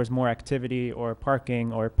where there was more activity or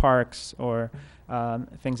parking or parks or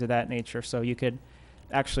things of that nature. So you could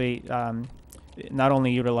actually not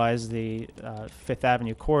only utilize the Fifth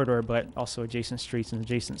Avenue corridor, but also adjacent streets and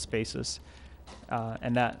adjacent spaces.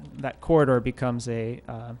 And that corridor becomes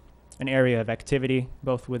an area of activity,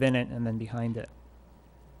 both within it and then behind it.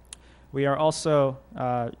 We are also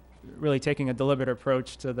really taking a deliberate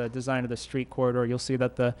approach to the design of the street corridor. You'll see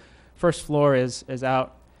that the first floor is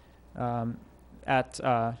out at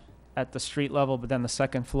the street level, but then the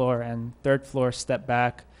second floor and third floor step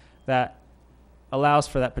back. That allows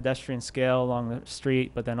for that pedestrian scale along the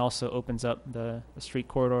street, but then also opens up the street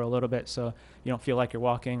corridor a little bit so you don't feel like you're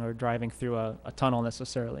walking or driving through a tunnel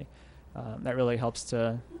necessarily. That really helps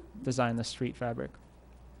to design the street fabric.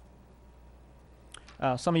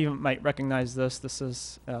 Some of you might recognize this. This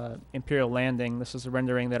is Imperial Landing. This is a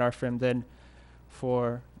rendering that our firm did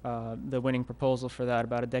for the winning proposal for that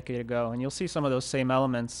about a decade ago. And you'll see some of those same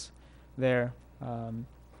elements there.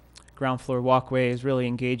 Ground floor walkways, really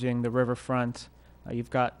engaging the riverfront.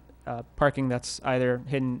 You've got parking that's either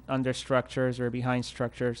hidden under structures or behind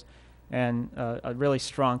structures, and a really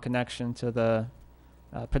strong connection to the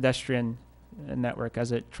pedestrian network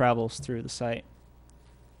as it travels through the site.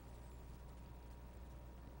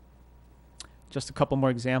 Just a couple more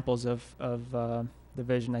examples of the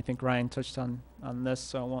vision. I think Ryan touched on this,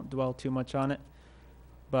 so I won't dwell too much on it.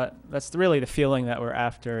 But that's really the feeling that we're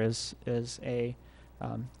after, is a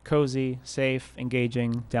cozy, safe,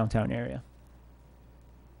 engaging downtown area.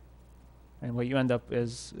 And what you end up with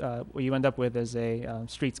is a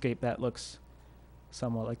streetscape that looks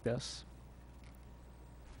somewhat like this.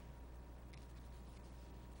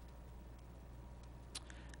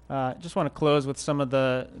 Just want to close with some of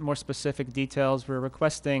the more specific details. We're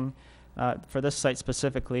requesting, for this site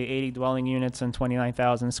specifically, 80 dwelling units and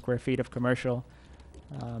 29,000 square feet of commercial.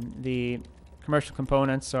 The commercial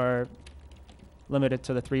components are limited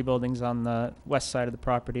to the 3 buildings on the west side of the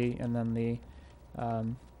property, and then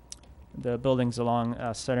the buildings along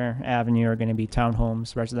Center Avenue are going to be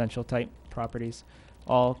townhomes, residential type properties.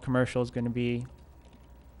 All commercial is going to be,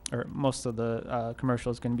 or most of the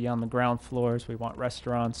commercial is going to be on the ground floors. We want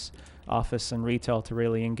restaurants, office, and retail to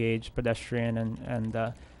really engage pedestrian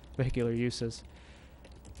and vehicular uses.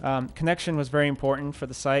 Connection was very important for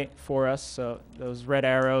the site for us, so those red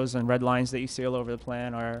arrows and red lines that you see all over the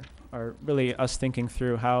plan are really us thinking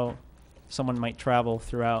through how someone might travel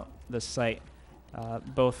throughout this site,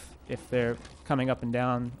 both if they're coming up and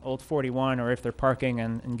down Old 41 or if they're parking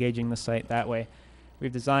and engaging the site that way.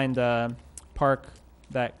 We've designed a park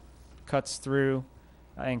that cuts through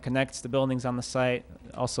and connects the buildings on the site,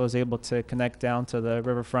 also is able to connect down to the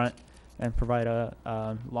riverfront and provide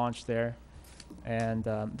a launch there. And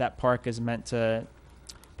that park is meant to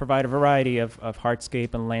provide a variety of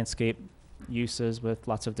hardscape and landscape uses with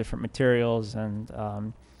lots of different materials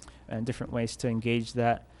and different ways to engage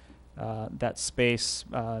that space.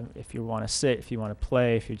 If you want to sit, if you want to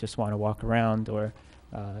play, if you just want to walk around or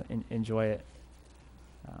enjoy it.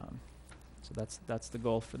 So that's the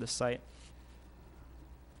goal for the site.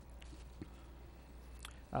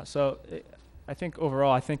 I think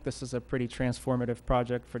overall, I think this is a pretty transformative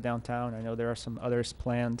project for downtown. I know there are some others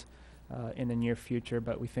planned in the near future,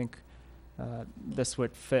 but we think this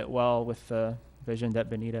would fit well with the vision that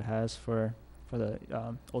Bonita has for the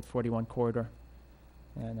Old 41 corridor.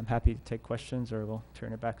 And I'm happy to take questions, or we'll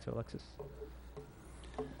turn it back to Alexis.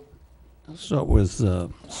 I'll start with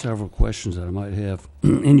several questions that I might have.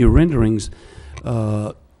 In your renderings,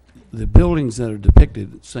 the buildings that are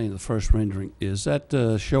depicted, say in the first rendering, is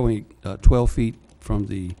that showing 12 feet from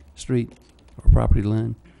the street or property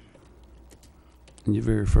line? In your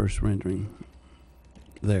very first rendering,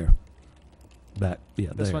 there, back, yeah,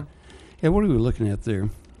 there. This one? Yeah, what are we looking at there?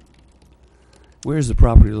 Where's the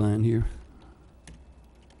property line here?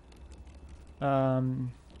 Do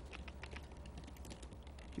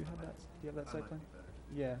you have that? Do you have that site plan?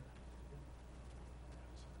 Yeah.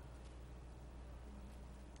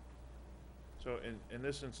 So in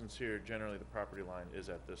this instance here, generally the property line is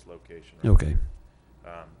at this location. Right Okay. here.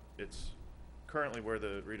 It's currently where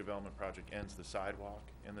the redevelopment project ends the sidewalk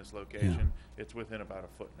in this location. It's within about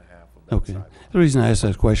 1.5 feet of that Okay. sidewalk. The reason I asked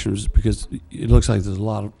that question is because it looks like there's a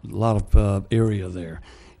lot of area there,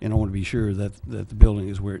 and I want to be sure that the building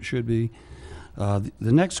is where it should be. The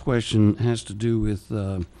next question has to do with,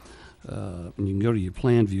 and you can go to your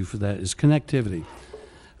plan view for that, is connectivity.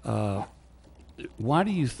 Why do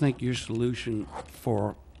you think your solution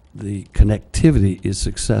for the connectivity is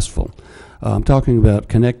successful? I'm talking about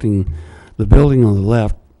connecting the building on the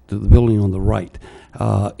left to the building on the right.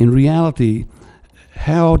 In reality,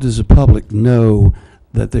 how does the public know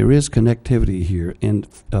that there is connectivity here, and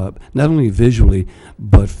not only visually,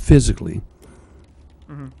 but physically?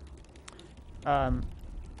 Mm-hmm.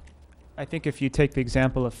 I think if you take the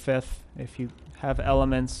example of Fifth, if you have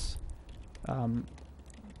elements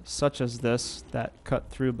such as this that cut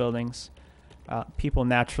through buildings, people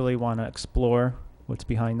naturally want to explore what's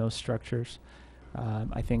behind those structures.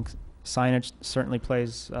 I think signage certainly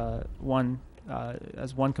plays as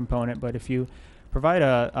one component, but if you provide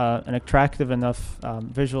an attractive enough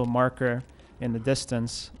visual marker in the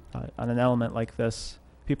distance on an element like this,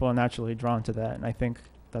 people are naturally drawn to that. And I think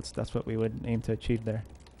that's what we would aim to achieve there.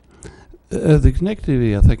 The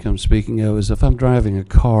connectivity I think I'm speaking of is if I'm driving a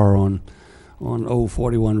car on Old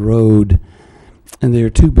 41 Road, and there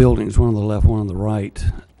are two buildings, one on the left, one on the right.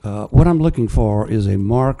 What I'm looking for is a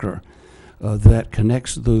marker that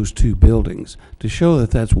connects those two buildings to show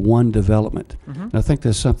that that's one development. And I think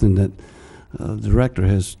that's something that the director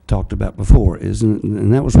has talked about before,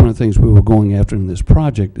 and that was one of the things we were going after in this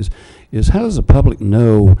project is how does the public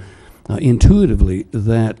know intuitively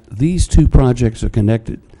that these two projects are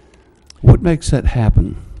connected? What makes that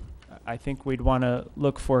happen? I think we'd want to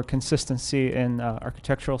look for consistency in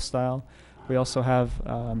architectural style. We also have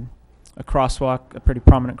a crosswalk, a pretty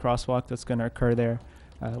prominent crosswalk that's going to occur there.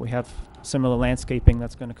 We have similar landscaping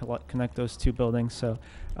that's going to connect those two buildings. So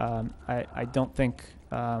I don't think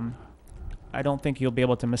you'll be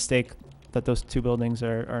able to mistake that those two buildings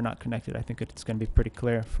are not connected. I think it's going to be pretty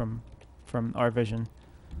clear from our vision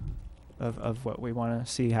of what we want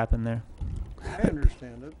to see happen there. I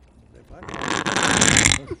understand it.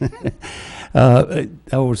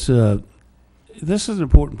 This is an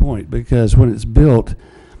important point because when it's built,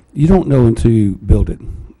 you don't know until you build it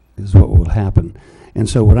is what will happen. And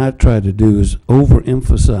so what I've tried to do is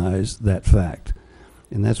overemphasize that fact.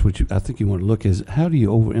 And that's what I think you want to look at is how do you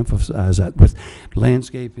overemphasize that with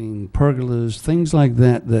landscaping, pergolas, things like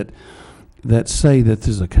that say that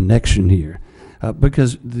there's a connection here.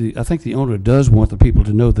 Because I think the owner does want the people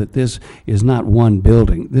to know that this is not one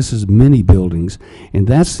building. This is many buildings, and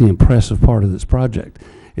that's the impressive part of this project.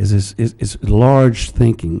 It's large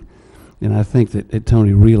thinking, and I think that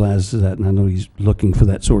Tony realizes that, and I know he's looking for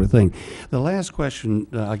that sort of thing. The last question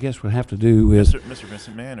I guess we'll have to do is Mr.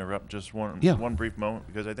 Vincent, may I interrupt just one Yeah. one brief moment,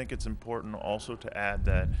 because I think it's important also to add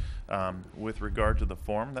that with regard to the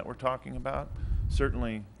form that we're talking about,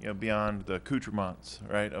 certainly, beyond the accoutrements,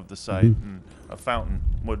 right, of the site, and a fountain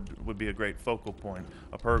would be a great focal point.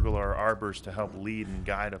 A pergola or arbors to help lead and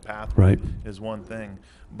guide a pathway Right. is one thing.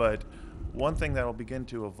 But one thing that will begin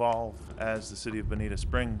to evolve as the city of Bonita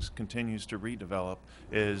Springs continues to redevelop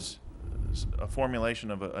is a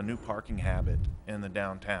formulation of a new parking habit in the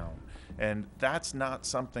downtown. And that's not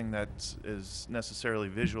something that is necessarily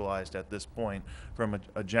visualized at this point from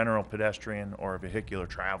a general pedestrian or a vehicular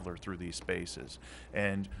traveler through these spaces.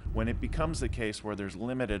 And when it becomes the case where there's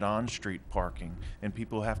limited on-street parking and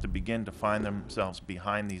people have to begin to find themselves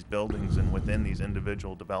behind these buildings and within these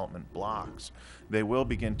individual development blocks, they will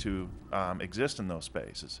begin to exist in those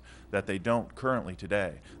spaces that they don't currently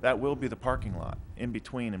today. That will be the parking lot in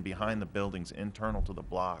between and behind the buildings internal to the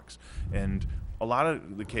blocks. And a lot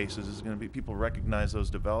of the cases is going to be people recognize those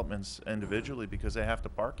developments individually because they have to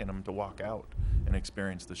park in them to walk out and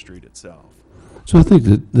experience the street itself. So I think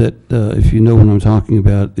that if you know what I'm talking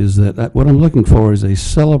about, is that what I'm looking for is a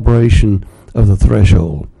celebration of the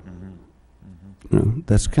threshold.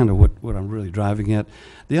 That's kind of what I'm really driving at.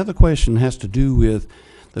 The other question has to do with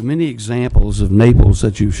the many examples of Naples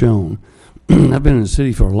that you've shown. I've been in the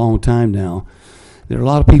city for a long time now. There are a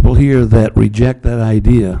lot of people here that reject that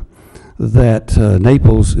idea that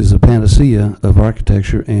Naples is a panacea of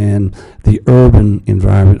architecture and the urban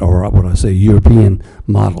environment, or what I say, European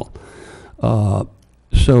model.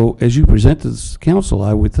 So as you present to this council,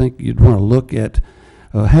 I would think you'd want to look at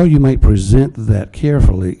how you might present that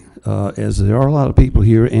carefully, as there are a lot of people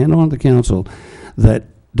here and on the council that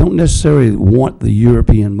don't necessarily want the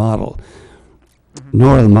European model,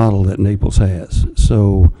 nor the model that Naples has.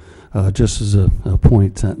 So just as a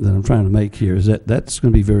point that I'm trying to make here is that's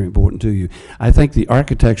going to be very important to you. I think the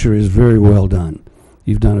architecture is very well done.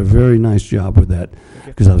 You've done a very nice job with that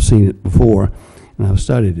because I've seen it before and I've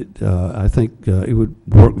studied it. I think it would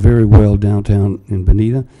work very well downtown in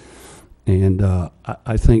Bonita. And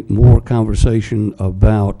I think more conversation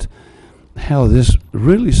about how this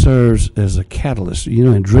really serves as a catalyst,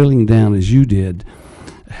 and drilling down as you did.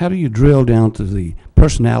 How do you drill down to the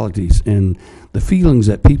personalities and the feelings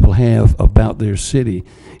that people have about their city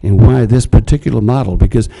and why this particular model?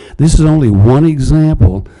 Because this is only one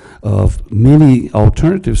example of many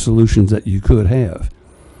alternative solutions that you could have.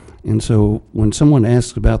 And so when someone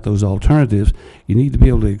asks about those alternatives, you need to be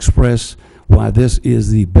able to express why this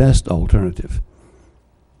is the best alternative.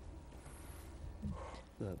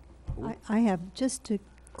 I have just a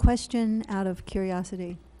question out of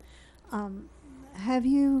curiosity. Have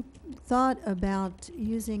you thought about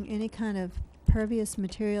using any kind of pervious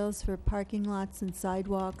materials for parking lots and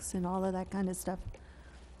sidewalks and all of that kind of stuff?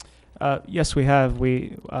 Yes, we have.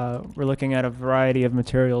 We're looking at a variety of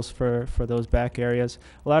materials for those back areas.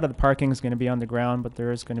 A lot of the parking is going to be on the ground, but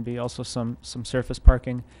there is going to be also some surface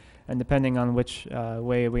parking. And depending on which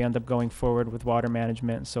way we end up going forward with water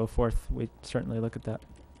management and so forth, we certainly look at that.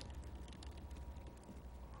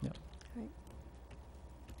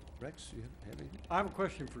 Rex, you have anything? I have a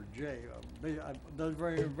question for Jay. Does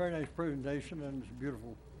very nice presentation, and it's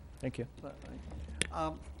beautiful. Thank you.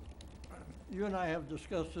 You and I have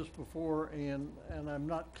discussed this before, and I'm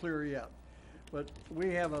not clear yet. But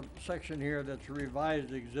we have a section here that's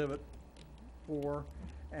revised Exhibit 4,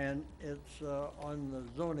 and it's on the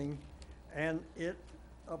zoning, and it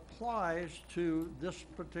applies to this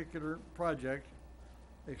particular project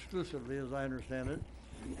exclusively, as I understand it.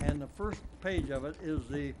 And the first page of it is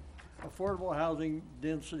the affordable housing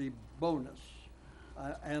density bonus,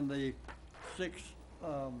 and the 6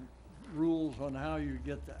 rules on how you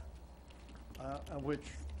get that, which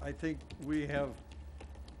I think we have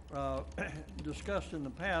discussed in the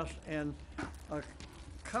past. And a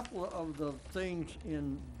couple of the things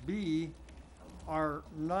in B are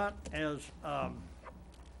not as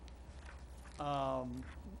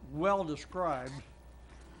well described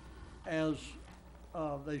as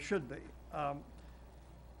they should be.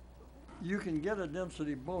 You can get a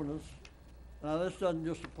density bonus. Now, this doesn't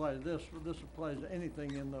just apply to this, but this applies to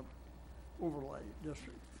anything in the overlay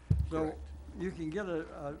district. So Correct. you can get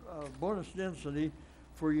a bonus density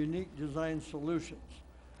for unique design solutions.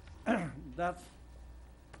 That's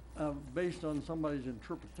based on somebody's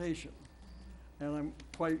interpretation. And I'm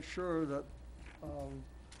quite sure that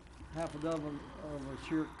half a dozen of us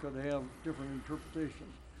here could have different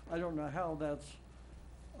interpretations. I don't know how that's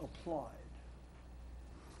applied.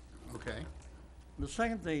 Okay. The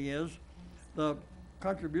second thing is the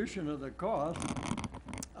contribution of the cost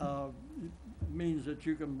means that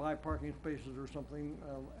you can buy parking spaces or something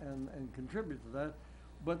and contribute to that,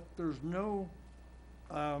 but there's no,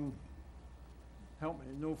 help me,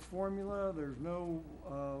 no formula, there's no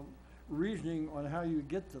reasoning on how you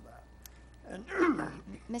get to that. And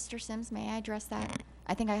Mr. Sims, may I address that?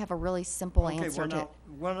 I think I have a really simple okay, answer well to. now,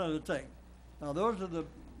 one other thing. Now, those are the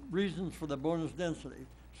reasons for the bonus density.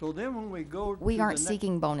 So then when we go to We the aren't next-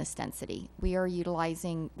 seeking bonus density. We are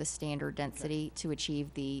utilizing the standard density to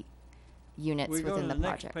achieve the units we go within to the the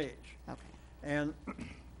next project. page. Okay.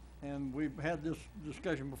 And we've had this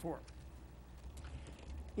discussion before.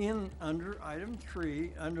 Under item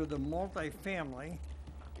 3, under the multifamily,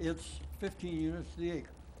 it's 15 units to the acre.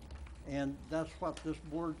 And that's what this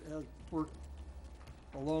board has worked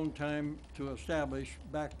a long time to establish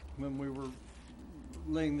back when we were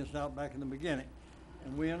laying this out back in the beginning.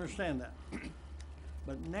 And we understand that.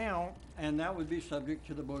 But now, and that would be subject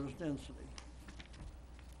to the bonus density.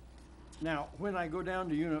 Now, when I go down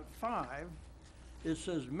to unit 5, it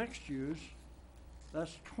says mixed use,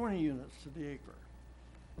 that's 20 units to the acre.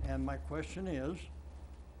 And my question is,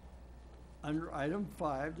 under item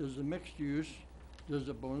 5, does the mixed use, does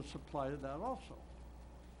the bonus apply to that also?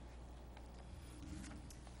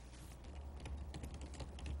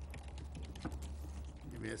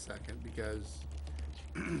 Give me a second, because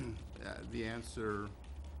the answer,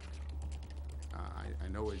 I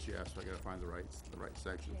know is yes, so I gotta find the right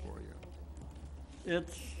section for you.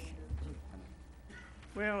 It's,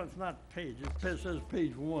 well, it's not page, it says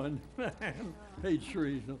page 1, page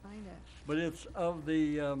 3, so. Find it. But it's of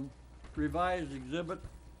the revised exhibit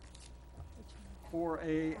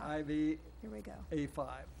 4A IV Here we go. A5.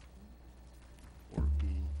 Or B.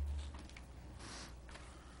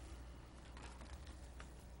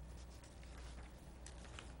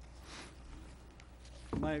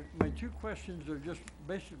 My 2 questions are just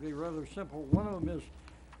basically rather simple. One of them is,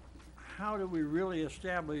 how do we really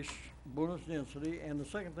establish bonus density? And the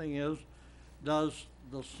second thing is, does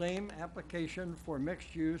the same application for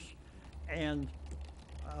mixed use and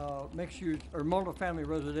mixed use, or multifamily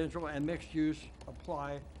residential and mixed use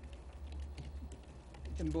apply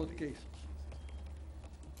in both cases?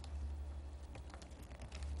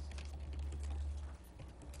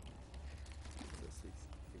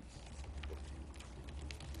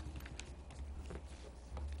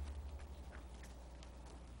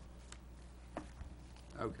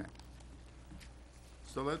 Okay.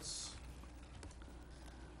 So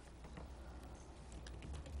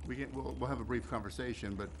we'll have a brief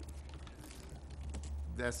conversation, but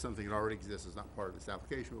that's something that already exists. It's not part of this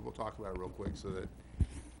application, but we'll talk about it real quick so that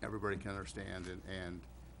everybody can understand and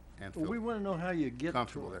Well, we feel want to know how you get to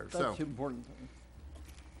comfortable it. there. That's So- the important thing.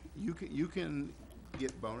 You can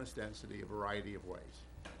get bonus density a variety of ways,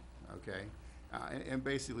 okay? And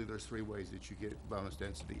basically, there's 3 ways that you get bonus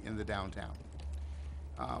density in the downtown.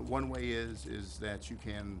 One way is that you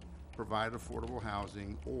can provide affordable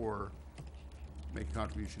housing or make a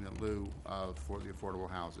contribution in lieu of for the affordable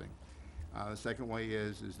housing. The second way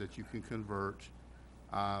is that you can convert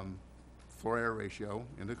floor area ratio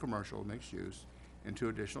into commercial mixed use into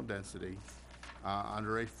additional density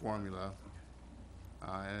under a formula,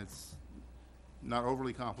 and it's not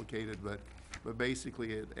overly complicated, but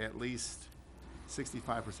basically at least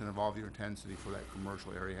 65% of all of your intensity for that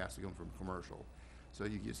commercial area has to come from commercial. So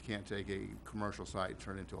you just can't take a commercial site and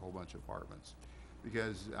turn it into a whole bunch of apartments.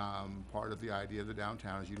 Because part of the idea of the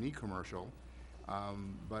downtown is you need commercial,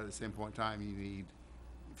 but at the same point in time, you need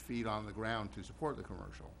feet on the ground to support the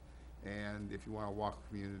commercial. And if you want to walk a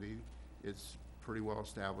community, it's pretty well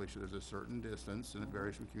established that there's a certain distance, and it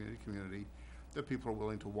varies from community to community, that people are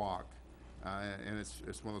willing to walk. And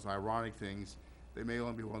it's one of those ironic things. They may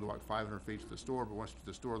only be willing to walk 500 feet to the store, but once to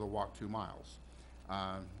the store, they'll walk 2 miles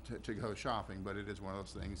to go shopping. But it is one of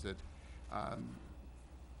those things that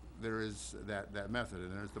there is that method,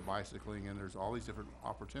 and there's the bicycling, and there's all these different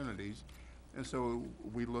opportunities. And so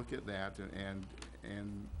we look at that,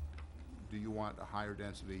 and do you want a higher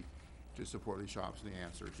density to support these shops? And the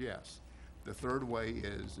answer is yes. The third way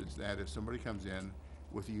is that if somebody comes in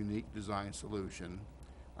with a unique design solution,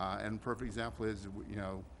 and a perfect example is,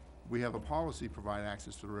 we have a policy to provide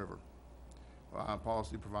access to the river,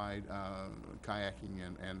 policy to provide kayaking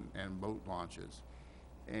and boat launches,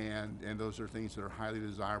 and those are things that are highly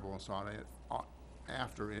desirable and sought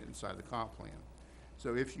after inside the comp plan.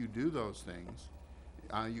 So if you do those things,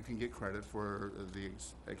 you can get credit for the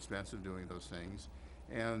expense of doing those things,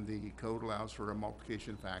 and the code allows for a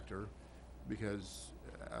multiplication factor because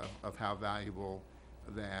of how valuable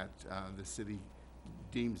that the city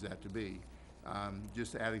deems that to be.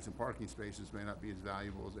 Just adding some parking spaces may not be as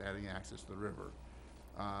valuable as adding access to the river.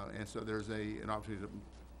 And so there's an opportunity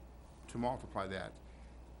to multiply that,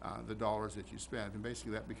 the dollars that you spend. And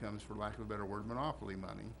basically that becomes, for lack of a better word, monopoly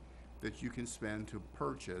money that you can spend to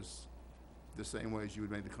purchase the same way as you would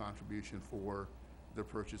make the contribution for the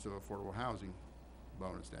purchase of affordable housing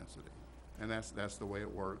bonus density. And that's the way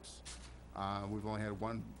it works. We've only had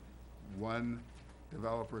one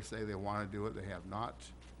developer say they want to do it. They have not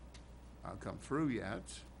come through yet,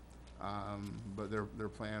 but their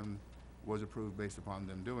plan was approved based upon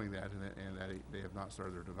them doing that, and that they have not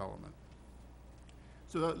started their development.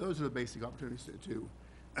 So those are the basic opportunities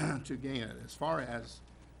to gain it. As far as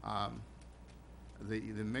the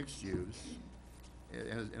mixed use,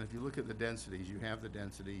 and if you look at the densities, you have the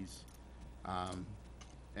densities, and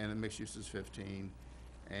the mixed use is 15,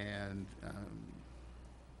 and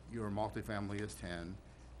your multifamily is 10,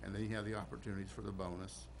 and then you have the opportunities for the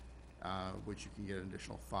bonus, which you can get an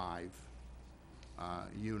additional 5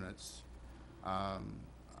 units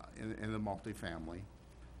in the multifamily.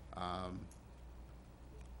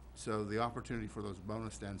 So the opportunity for those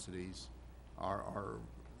bonus densities are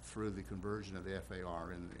through the conversion of the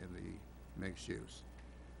FAR in the mixed use.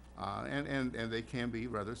 And they can be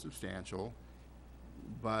rather substantial,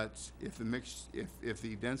 but if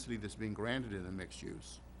the density that's being granted in the mixed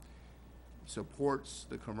use supports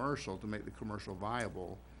the commercial to make the commercial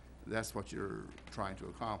viable, that's what you're trying to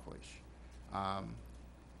accomplish.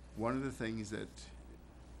 One of the things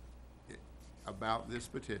about this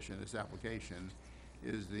petition, this application,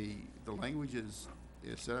 is the language is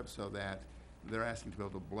set up so that they're asking to be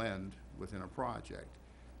able to blend within a project,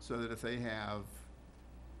 so that if they have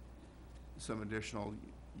some additional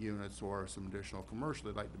units or some additional commercial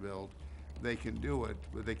they'd like to build, they can do it,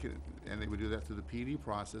 but and they would do that through the PD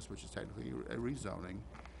process, which is technically a rezoning,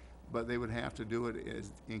 but they would have to do it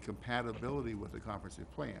as in compatibility with the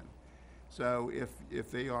comprehensive plan. So if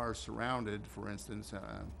they are surrounded, for instance,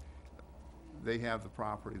 they have the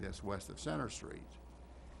property that's west of Center Street,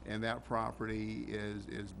 and that property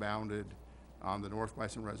is bounded on the north by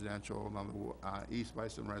some residential, and on the east by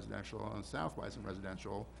some residential, and on the south by some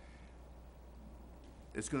residential.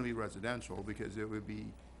 It's going to be residential because it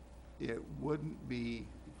wouldn't be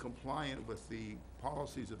compliant with the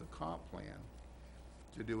policies of the comp plan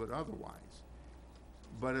to do it otherwise.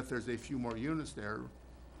 But if there's a few more units there,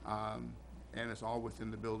 and it's all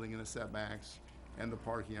within the building and the setbacks and the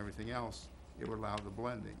parking and everything else, it would allow the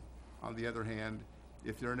blending. On the other hand,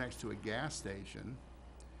 if they're next to a gas station,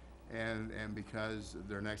 and because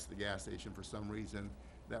they're next to the gas station for some reason,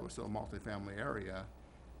 that was still a multifamily area,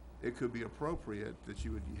 it could be appropriate that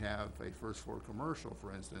you would have a first floor commercial,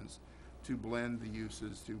 for instance, to blend the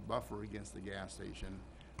uses to buffer against the gas station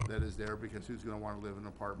that is there, because who's going to want to live in an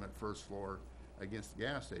apartment first floor against the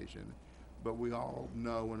gas station? But we all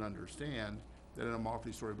know and understand that in a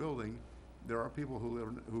multi-story building, there are people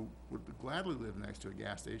who would gladly live next to a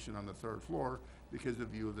gas station on the 3rd floor because of the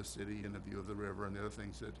view of the city and the view of the river and the other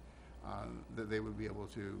things that they would be able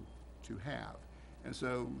to have. And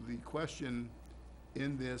so the question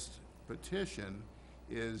in this petition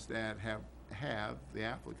is that have the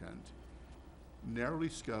applicant narrowly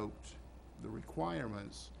scoped the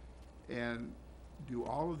requirements, and do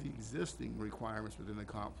all of the existing requirements within the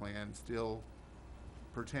comp plan still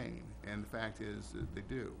pertain, and the fact is that they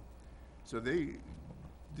do. So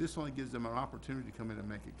this only gives them an opportunity to come in and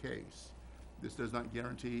make a case. This does not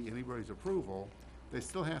guarantee anybody's approval. They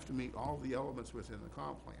still have to meet all the elements within the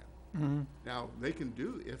comp plan. Now, if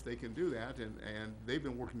they can do that, and they've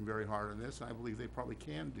been working very hard on this, and I believe they probably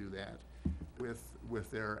can do that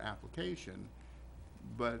with their application,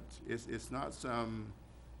 but it's not some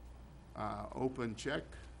open check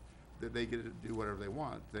that they get to do whatever they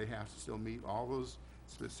want. They have to still meet all those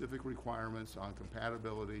specific requirements on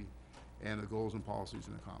compatibility and the goals and policies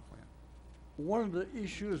in the comp plan. One of the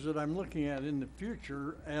issues that I'm looking at in the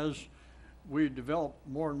future as we develop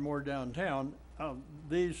more and more downtown,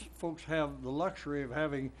 these folks have the luxury of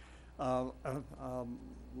having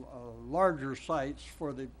larger sites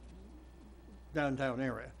for the downtown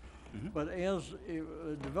area. But as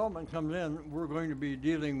development comes in, we're going to be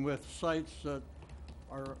dealing with sites that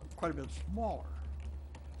are quite a bit smaller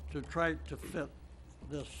to try to fit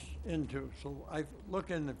this into. So I look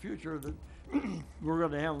in the future that we're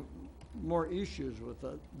going to have more issues with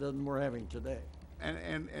it than we're having today.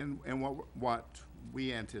 And what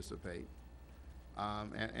we anticipate,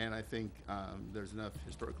 and I think there's enough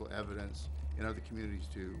historical evidence in other communities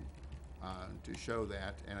to show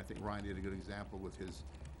that, and I think Ryan did a good example with his,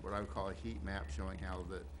 what I would call a heat map showing how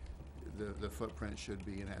the footprint should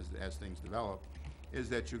be and as things develop, is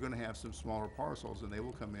that you're going to have some smaller parcels, and they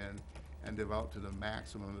will come in and develop to the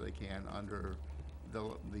maximum that they can under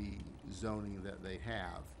the zoning that they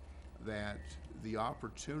have. That the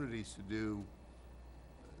opportunities to do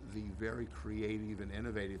the very creative and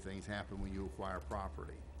innovative things happen when you acquire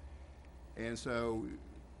property. And so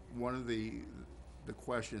one of the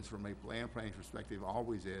questions from a land planning perspective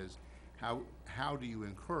always is, how do you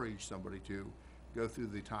encourage somebody to go through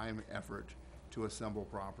the time, effort to assemble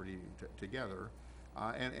property together?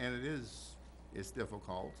 And it's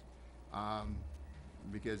difficult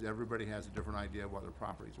because everybody has a different idea of what their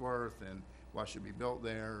property's worth and what should be built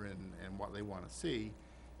there and what they want to see.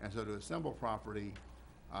 And so to assemble property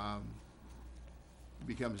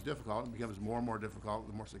becomes difficult. It becomes more and more difficult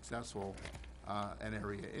the more successful an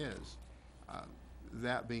area is.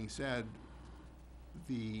 That being said,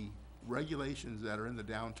 the regulations that are in the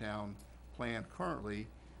downtown plan currently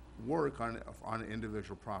work on an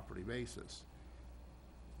individual property basis.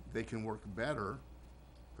 They can work better,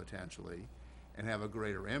 potentially, and have a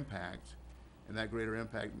greater impact, and that greater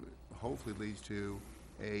impact hopefully leads to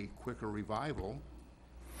a quicker revival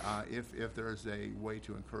if there's a way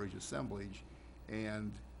to encourage assemblage,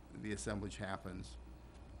 and the assemblage happens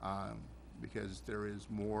because there is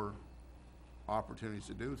more opportunities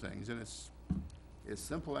to do things, and it's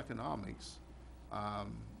simple economics,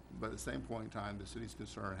 but at the same point in time, the city's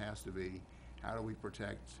concern has to be, how do we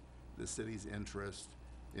protect the city's interest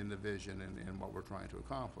in the vision and what we're trying to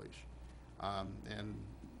accomplish? And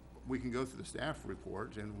we can go through the staff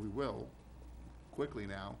report, and we will quickly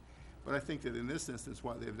now, but I think that in this instance,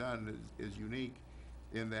 what they've done is unique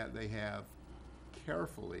in that they have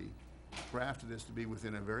carefully crafted this to be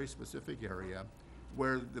within a very specific area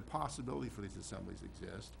where the possibility for these assemblies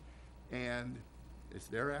exist, and it's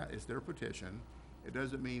their petition. It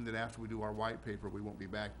doesn't mean that after we do our white paper, we won't be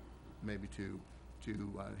back maybe to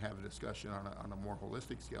have a discussion on a more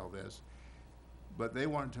holistic scale of this, but they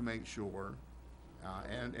wanted to make sure,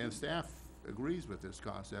 and staff agrees with this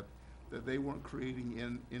concept, that they weren't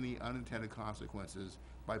creating any unintended consequences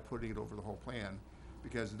by putting it over the whole plan,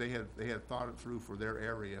 because they had thought it through for their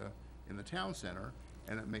area in the town center,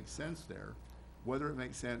 and it makes sense there. Whether it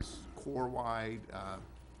makes sense core-wide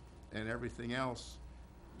and everything else,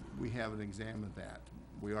 we haven't examined that.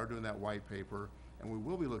 We are doing that white paper, and we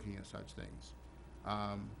will be looking at such things.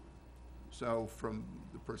 So from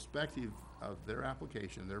the perspective of their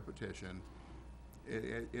application, their petition,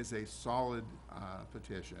 it is a solid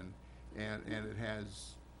petition, and it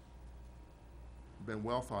has been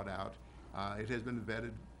well thought out. It has been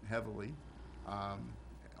vetted heavily.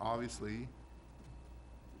 Obviously,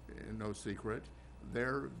 no secret,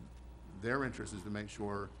 their interest is to make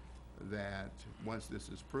sure that once this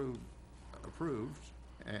is approved,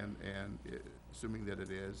 and assuming that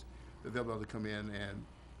it is, that they'll be able to come in and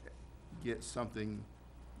get something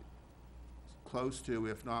close to,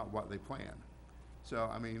 if not what they plan. So,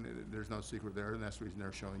 I mean, there's no secret there, and that's the reason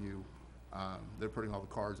they're showing you, they're putting all the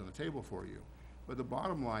cards on the table for you. But the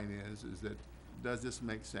bottom line is that, does this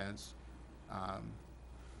make sense?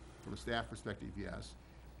 From a staff perspective, yes.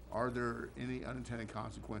 Are there any unintended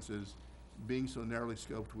consequences? Being so narrowly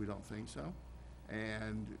scoped, we don't think so.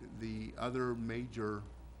 And the other major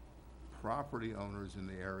property owners in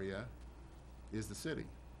the area is the city.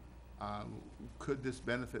 Could this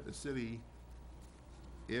benefit the city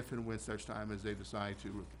if and when such time as they decide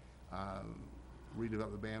to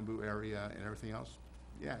redevelop the bamboo area and everything else,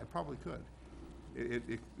 yeah, it probably could.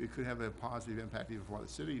 It could have a positive impact even for what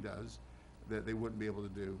the city does that they wouldn't be able to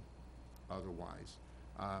do otherwise,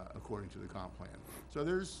 according to the comp plan. So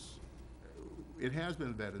it has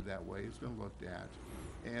been vetted that way, it's been looked at,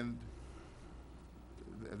 and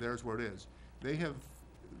there's where it is. They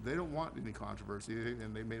don't want any controversy,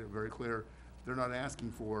 and they made it very clear they're not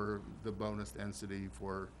asking for the bonus density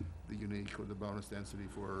for the unique or the bonus density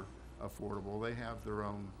for affordable. They have their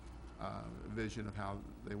own vision of how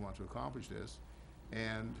they want to accomplish this,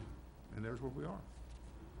 and there's where we are.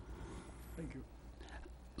 Thank you.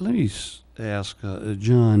 Let me ask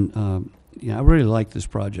John. Yeah, I really like this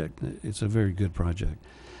project. It's a very good project.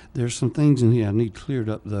 There's some things in here I need cleared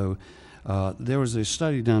up, though. There was a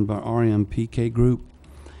study done by RMPK Group,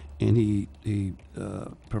 and he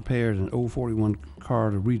prepared an 041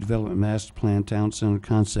 corridor redevelopment master plan, town center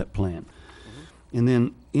concept plan. And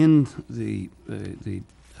then in the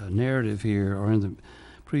narrative here, or in the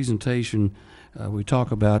presentation, we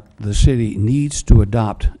talk about the city needs to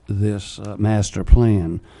adopt this master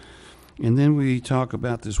plan. And then we talk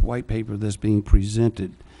about this white paper that's being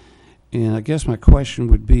presented. And I guess my question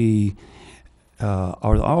would be,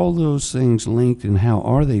 are all those things linked, and how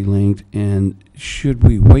are they linked? And should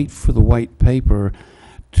we wait for the white paper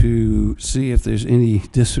to see if there's any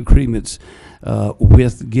disagreements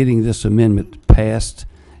with getting this amendment passed?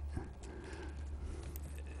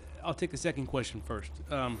 I'll take the second question first.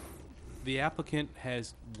 The applicant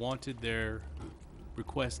has wanted their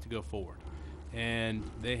request to go forward, and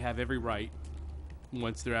they have every right,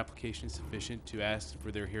 once their application is sufficient, to ask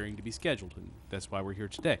for their hearing to be scheduled, and that's why we're here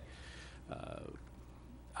today.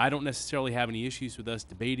 I don't necessarily have any issues with us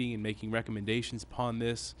debating and making recommendations upon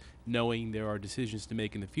this, knowing there are decisions to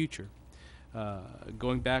make in the future.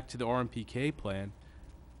 Going back to the RMPK plan,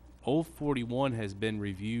 Old 41 has been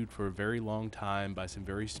reviewed for a very long time by some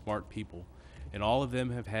very smart people, and all of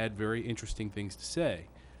them have had very interesting things to say.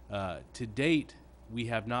 To date, we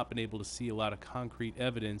have not been able to see a lot of concrete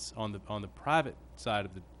evidence on the private side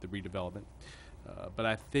of the redevelopment, but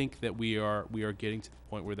I think that we are getting to the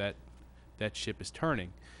point where that ship is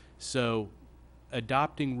turning. So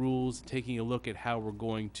adopting rules, taking a look at how we're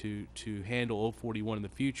going to handle Old 41 in the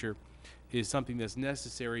future is something that's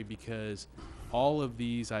necessary, because all of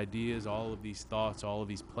these ideas, all of these thoughts, all of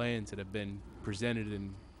these plans that have been presented,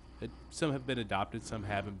 and some have been adopted, some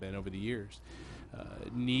haven't been over the years,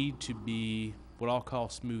 need to be what I'll call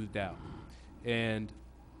smoothed out. And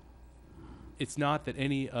it's not that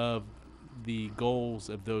any of the goals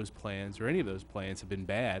of those plans or any of those plans have been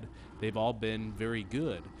bad. They've all been very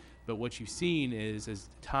good. But what you've seen is, as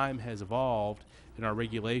time has evolved and our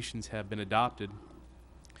regulations have been adopted,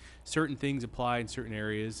 certain things apply in certain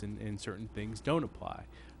areas and certain things don't apply.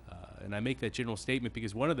 And I make that general statement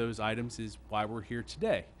because one of those items is why we're here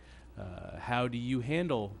today. How do you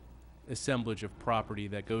handle assemblage of property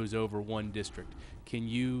that goes over one district? Can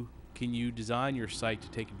you design your site to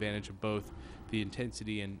take advantage of both the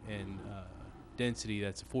intensity and density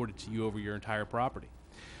that's afforded to you over your entire property?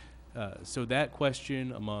 So that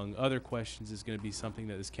question, among other questions, is going to be something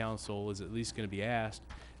that this council is at least going to be asked.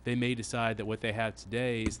 They may decide that what they have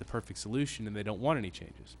today is the perfect solution and they don't want any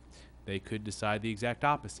changes. They could decide the exact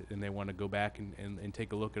opposite and they want to go back and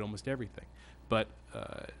take a look at almost everything. But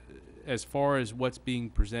as far as what's being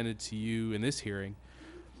presented to you in this hearing,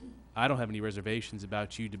 I don't have any reservations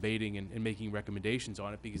about you debating and making recommendations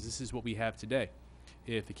on it, because this is what we have today.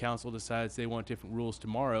 If the council decides they want different rules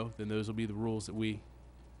tomorrow, then those will be the rules that we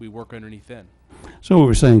work underneath then. So what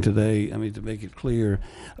we're saying today, I mean, to make it clear,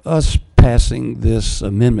 us passing this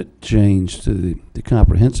amendment change to the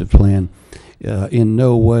comprehensive plan in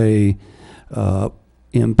no way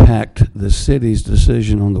impact the city's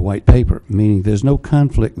decision on the white paper, meaning there's no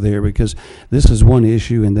conflict there, because this is one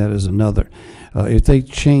issue and that is another. If they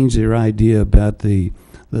change their idea about the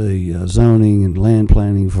zoning and land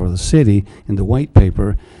planning for the city in the white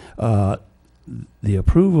paper, the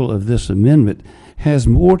approval of this amendment has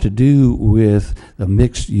more to do with the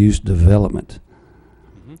mixed-use development,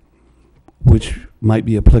 which might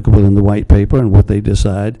be applicable in the white paper and what they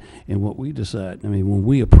decide and what we decide. I mean, when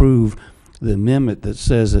we approve the amendment that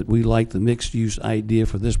says that we like the mixed-use idea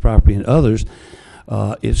for this property and others,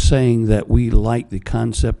 it's saying that we like the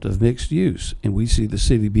concept of mixed use, and we see the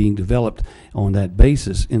city being developed on that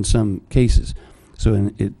basis in some cases.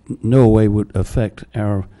 So it no way would affect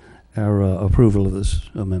our approval of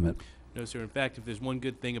this amendment. No, sir. In fact, if there's one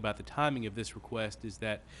good thing about the timing of this request, is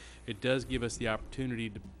that it does give us the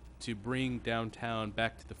opportunity to bring downtown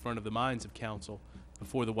back to the front of the minds of council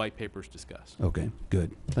before the white paper is discussed. Okay,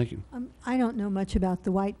 good. Thank you. I don't know much about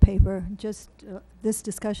the white paper, just this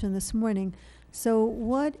discussion this morning. So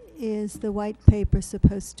what is the white paper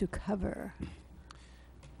supposed to cover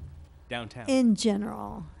Downtown. in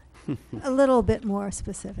general? A little bit more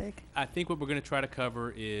specific. I think what we're going to try to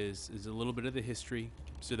cover is a little bit of the history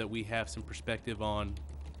so that we have some perspective on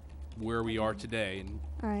where we are today and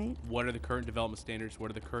All right. what are the current development standards, what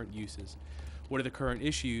are the current uses, what are the current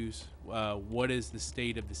issues, what is the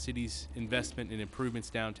state of the city's investment and improvements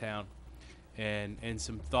downtown, and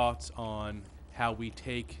some thoughts on how we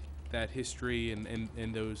take that history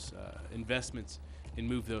and those investments and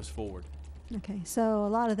move those forward. Okay, so a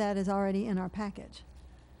lot of that is already in our package.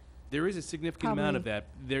 There is a significant amount of Probably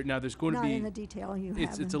that. Now there's going to Not be in the detail you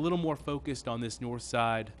have. it's a little more focused on this north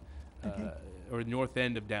side Okay. or north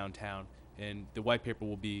end of downtown, and the white paper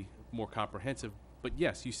will be more comprehensive. But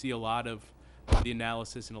yes, you see a lot of the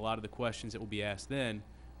analysis and a lot of the questions that will be asked then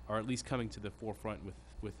are at least coming to the forefront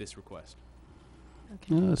with this request.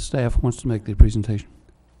 Okay. Staff wants to make the presentation.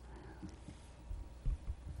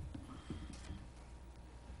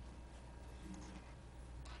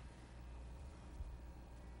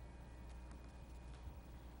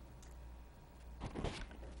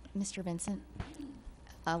 Mr. Vincent?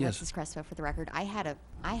 Yes. Alexis Crespo for the record. I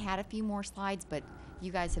had a few more slides, but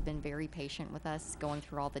you guys have been very patient with us going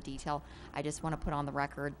through all the detail. I just want to put on the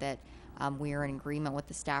record that we are in agreement with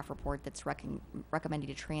the staff report that's recommending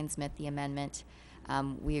to transmit the amendment.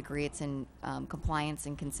 We agree it's in compliance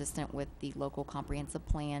and consistent with the local comprehensive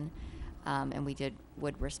plan, and we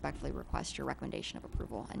would respectfully request your recommendation of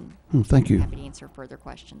approval, and Thank you. happy to answer further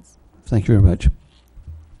questions. Thank you very much.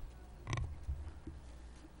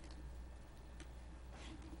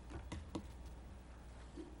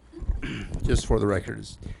 Just for the record,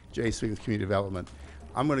 it's Jay speaking with Community Development.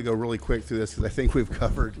 I'm going to go really quick through this because I think we've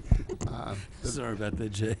covered Sorry about that,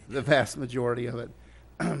 Jay. the vast majority of it.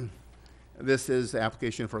 This is the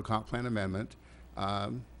application for a comp plan amendment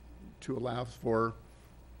to allow for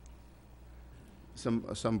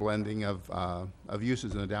some blending of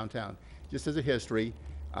uses in the downtown. Just as a history,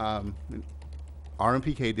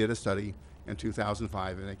 RMPK did a study in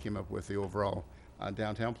 2005, and they came up with the overall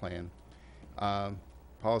downtown plan.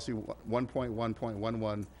 Policy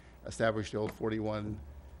 1.1.11 established the old 41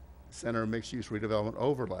 Center mixed-use redevelopment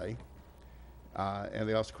overlay, and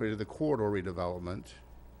they also created the corridor redevelopment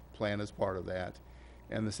plan as part of that.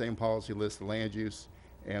 And the same policy lists the land use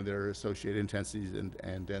and their associated intensities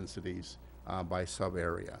and densities by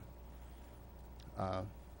sub-area. The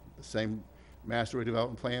same master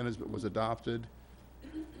redevelopment plan was adopted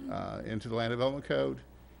into the land development code,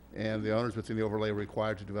 and the owners within the overlay are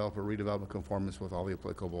required to develop a redevelopment conformance with all the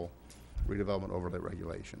applicable redevelopment overlay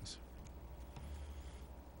regulations.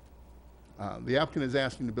 The applicant is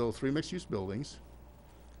asking to build 3 mixed-use buildings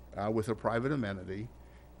with a private amenity,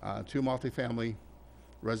 2 multifamily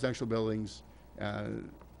residential buildings.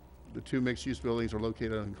 The 2 mixed-use buildings are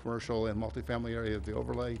located in the commercial and multifamily area of the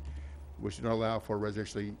overlay, which do not allow for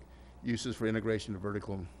residential uses for integration of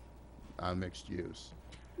vertical mixed use.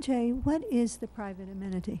 Jay, what is the private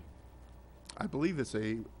amenity? I believe it's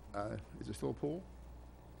a, is it still a pool?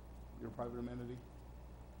 Your private amenity?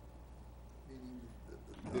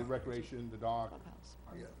 The recreation, the dock?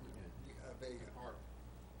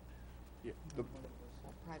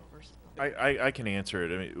 Private versus I can answer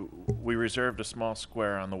it. I mean, we reserved a small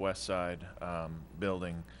square on the west side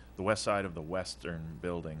building, the west side of the western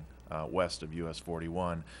building, west of US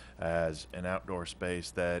 41, as an outdoor space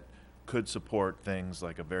that could support things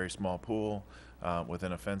like a very small pool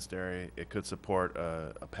within a fenced area. It could support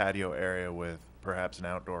a patio area with perhaps an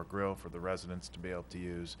outdoor grill for the residents to be able to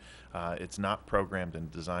use. It's not programmed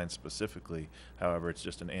and designed specifically. However, it's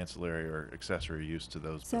just an ancillary or accessory use to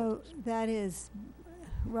those So buildings. that is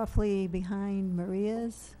roughly behind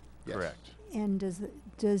Maria's? Yes. Correct. And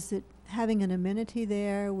does it having an amenity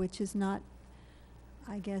there, which is not,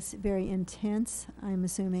 I guess, very intense, I'm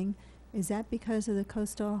assuming, is that because of the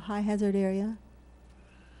coastal high hazard area?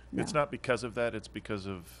 It's No. not because of that. It's because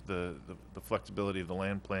of the flexibility of the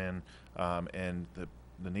land plan and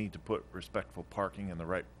the need to put respectful parking in the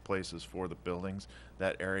right places for the buildings.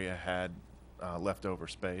 That area had leftover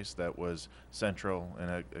space that was central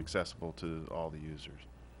and accessible to all the users.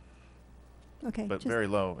 Okay. But just- very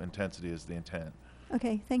low intensity is the intent.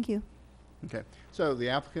 Okay, thank you. Okay, so the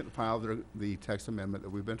applicant filed the text amendment that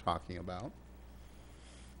we've been talking about.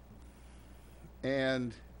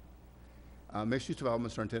 And mixed-use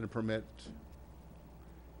developments are intended to permit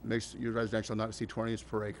mixed-use residential not to exceed 20 units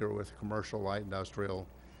per acre with commercial, light industrial,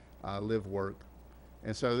 live, work.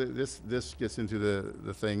 And so this gets into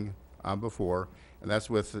the thing before, and that's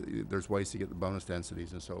with, there's ways to get the bonus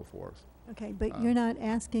densities and so forth. Okay, but you're not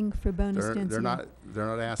asking for bonus density? They're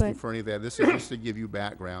not asking But- for any of that. This is just to give you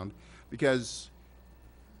background, because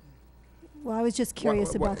Well, I was just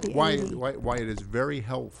curious about the why 80. why it is very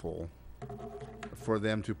helpful for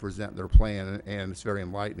them to present their plan, and it's very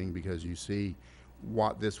enlightening because you see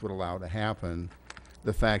what this would allow to happen.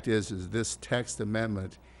 The fact is this text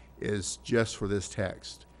amendment is just for this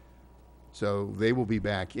text. So they will be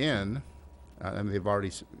back in, and they've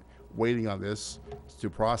already waiting on this to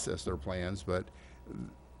process their plans, but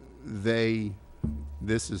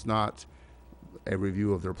this is not a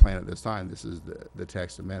review of their plan at this time. This is the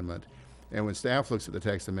text amendment. And when staff looks at the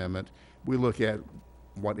text amendment, we look at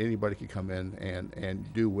what anybody could come in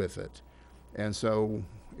and do with it. And so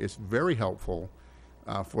it's very helpful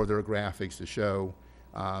for their graphics to show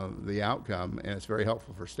the outcome, and it's very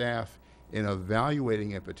helpful for staff in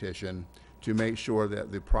evaluating a petition to make sure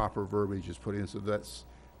that the proper verbiage is put in. So that's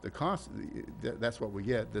the cost, that's what we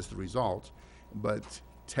get, that's the result, but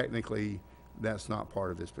technically that's not part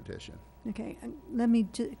of this petition. Okay, let me,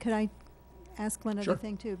 could I ask one Sure. other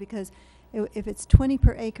thing too? Because if it's 20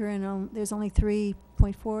 per acre and there's only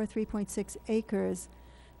 3.4, 3.6 acres,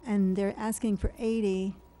 and they're asking for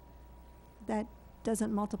 80, that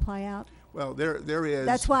doesn't multiply out? Well, there is.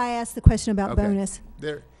 That's why I asked the question about Okay. bonus.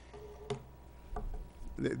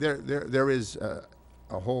 There is a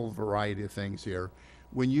whole variety of things here.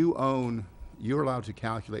 When you own, you're allowed to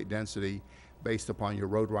calculate density based upon your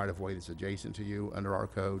road right-of-way that's adjacent to you under our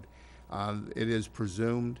code. It is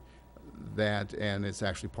presumed that, and it's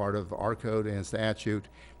actually part of our code and statute,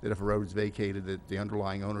 that if a road is vacated, that the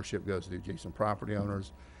underlying ownership goes to the adjacent property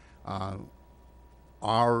owners.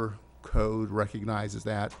 Our code recognizes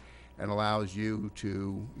that and allows you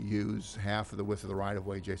to use half of the width of the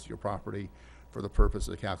right-of-way adjacent to your property for the purpose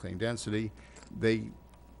of calculating density.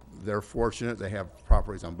 They're fortunate, they have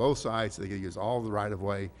properties on both sides, so they can use all the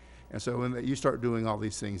right-of-way. And so when you start doing all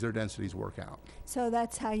these things, their densities work out. So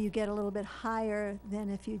that's how you get a little bit higher than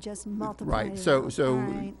if you just multiply Right, it so, out. so All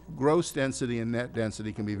right. gross density and net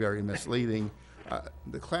density can be very misleading.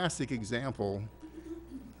 The classic example,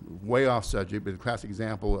 way off subject, but the classic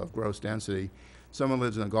example of gross density, someone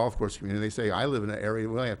lives in a golf course community, they say, I live in an area,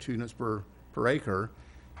 we only have 2 units per acre,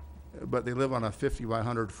 but they live on a 50 by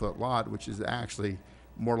 100 foot lot, which is actually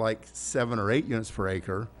more like 7 or 8 units per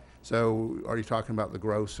acre. So are you talking about the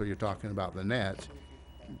gross or you're talking about the net?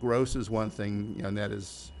 Gross is one thing, net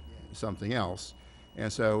is something else.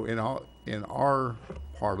 And so in our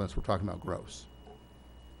parlance, we're talking about gross.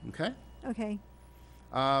 Okay? Okay,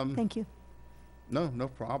 Um, thank you. No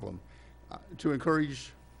problem. To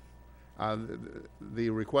encourage the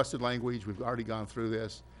requested language, we've already gone through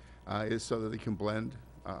this, is so that they can blend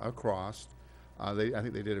across. I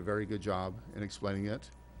think they did a very good job in explaining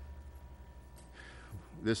it.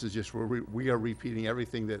 This is just where we are repeating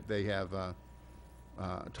everything that they have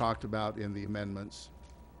talked about in the amendments.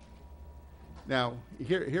 Now,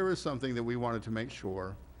 here is something that we wanted to make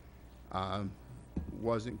sure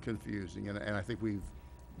wasn't confusing, and I think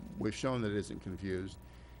we've shown that it isn't confused.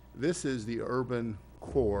 This is the urban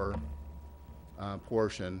core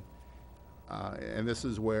portion, and this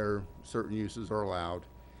is where certain uses are allowed.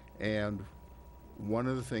 And one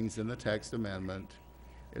of the things in the text amendment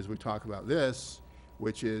is we talk about this,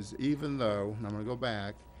 which is even though, and I'm going to go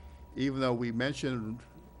back, even though we mentioned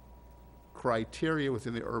criteria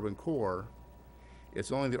within the urban core,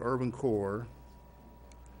 it's only the urban core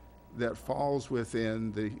that falls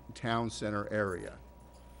within the town center area.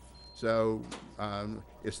 So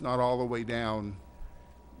it's not all the way down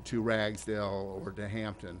to Ragsdale or to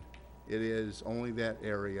Hampton. It is only that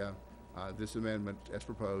area. This amendment, as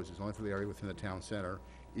proposed, is only for the area within the town center,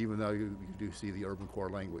 even though you do see the urban core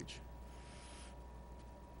language.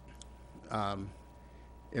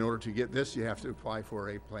 In order to get this, you have to apply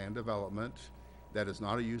for a plan development. That is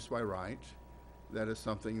not a use by right. That is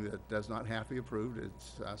something that does not have to be approved.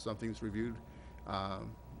 It's something that's reviewed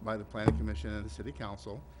by the Planning Commission and the City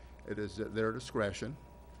Council. It is at their discretion.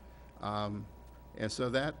 And so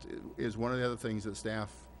that is one of the other things that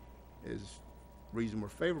staff is reason we're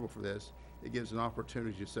favorable for this. It gives an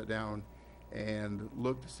opportunity to sit down and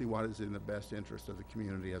look to see what is in the best interest of the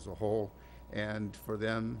community as a whole, and for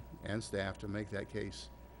them and staff to make that case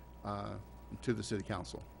to the City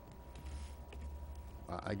Council.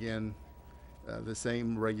 Again, the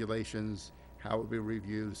same regulations, how it will be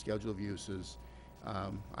reviewed, the schedule of uses.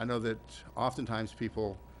 I know that oftentimes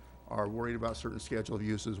people are worried about certain schedule of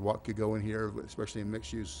uses, what could go in here, especially in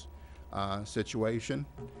mixed-use situation.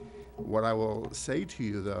 What I will say to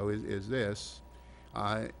you, though, is this.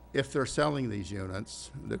 If they're selling these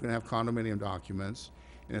units, they're going to have condominium documents,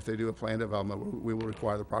 and if they do a plan development, we will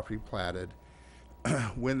require the property platted.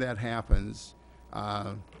 When that happens,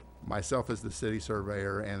 myself as the city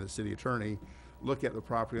surveyor and the city attorney look at the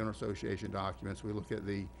property owner association documents. We look at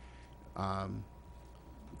the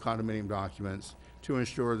condominium documents to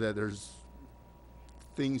ensure that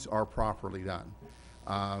things are properly done.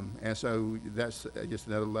 And so that's just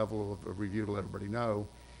another level of review to let everybody know.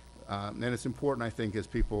 And it's important, I think, as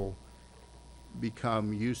people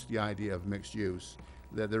become used to the idea of mixed use,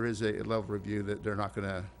 that there is a level of review that they're not going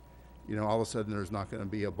to, all of a sudden there's not going to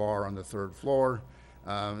be a bar on the third floor,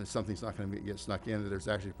 something's not going to get snuck in, that there's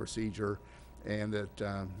actually a procedure, and that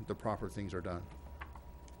the proper things are done.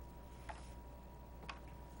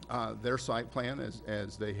 Their site plan,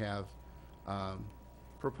 as they have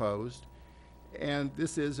proposed, and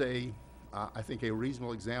this is I think a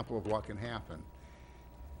reasonable example of what can happen.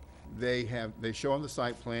 They show on the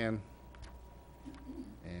site plan,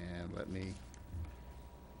 and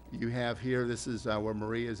you have here, this is where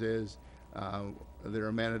Maria's is, their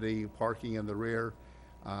amenity, parking in the rear,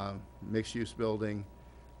 mixed-use building.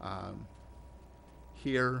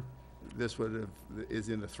 Here, this is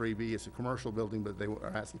in the 3B. It's a commercial building, but they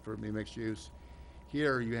are asking for it to be mixed use.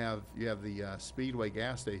 Here, you have the Speedway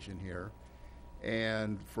gas station here,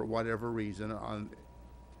 and for whatever reason, on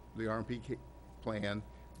the RMP plan,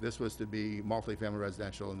 this was to be multifamily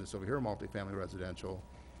residential, and this over here multifamily residential.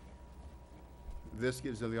 This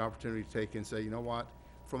gives them the opportunity to take and say, you know what,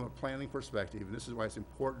 from a planning perspective, and this is why it's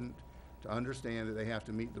important to understand that they have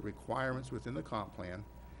to meet the requirements within the comp plan,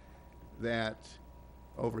 that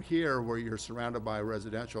over here where you're surrounded by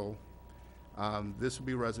residential, this will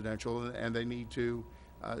be residential, and they need to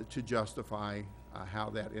justify how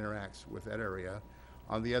that interacts with that area.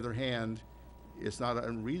 On the other hand, it's not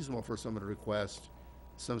unreasonable for someone to request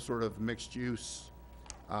some sort of mixed use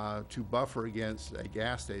to buffer against a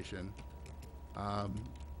gas station,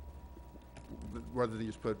 rather than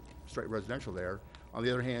just put straight residential there. On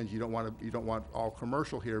the other hand, you don't want all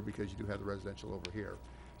commercial here because you do have the residential over here.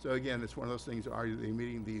 So again, it's one of those things, are they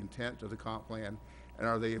meeting the intent of the comp plan, and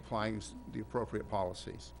are they applying the appropriate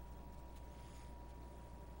policies?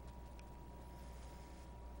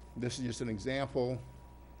 This is just an example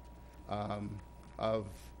of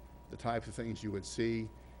the types of things you would see.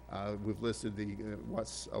 We've listed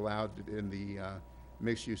what's allowed in the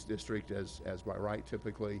mixed-use district as by right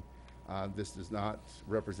typically. This does not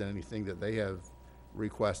represent anything that they have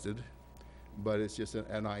requested, but it's just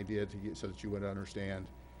an idea so that you would understand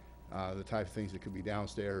the type of things that could be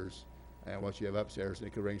downstairs and what you have upstairs. And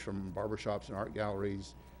it could range from barbershops and art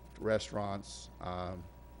galleries to restaurants.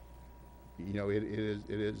 It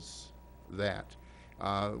is that.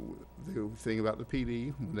 The thing about the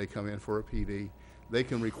PD, when they come in for a PD, they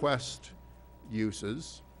can request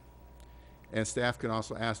uses, and staff can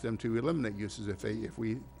also ask them to eliminate uses if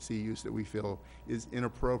we see use that we feel is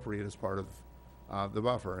inappropriate as part of the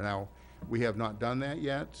buffer. Now, we have not done that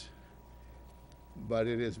yet, but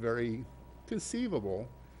it is very conceivable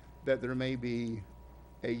that there may be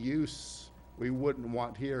a use we wouldn't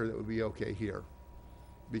want here that would be okay here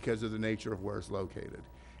because of the nature of where it's located.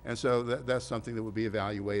 And so that's something that would be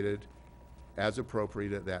evaluated as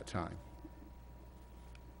appropriate at that time.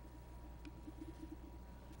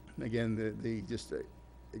 Again,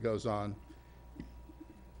 it goes on.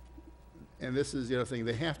 And this is the other thing,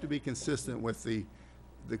 they have to be consistent with the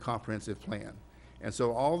comprehensive plan. And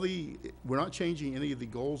so we're not changing any of the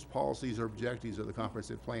goals, policies, or objectives of the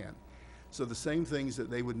comprehensive plan. So the same things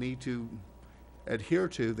that they would need to adhere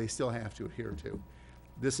to, they still have to adhere to.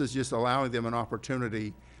 This is just allowing them an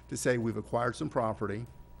opportunity to say, we've acquired some property,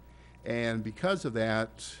 and because of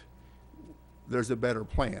that, there's a better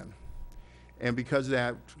plan. And because of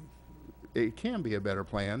that, it can be a better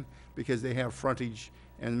plan because they have frontage,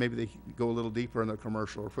 and maybe they go a little deeper in the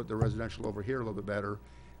commercial or put the residential over here a little bit better,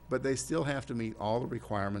 but they still have to meet all the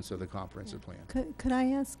requirements of the comprehensive plan. Could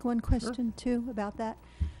I ask one question too about that?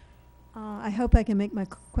 I hope I can make my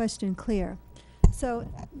question clear. So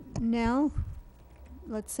now,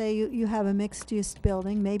 let's say you have a mixed-use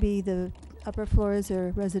building, maybe the upper floors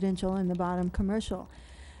are residential and the bottom commercial,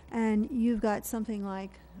 and you've got something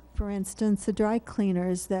like, for instance, a dry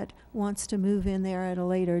cleaners that wants to move in there at a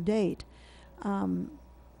later date.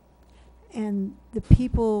 And the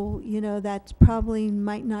people, that probably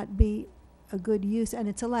might not be a good use, and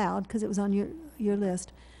it's allowed because it was on your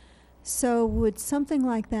list. So would something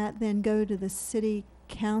like that then go to the city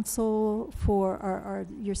council or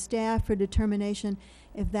your staff for determination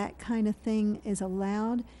if that kind of thing is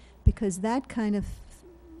allowed? Because that kind of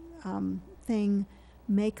thing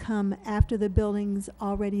may come after the building's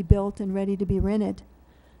already built and ready to be rented.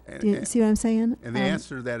 Do you see what I'm saying? And the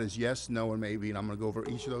answer to that is yes, no, and maybe, and I'm gonna go over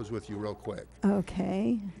each of those with you real quick.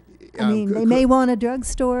 Okay. I Um, mean, cou- they cou- may want a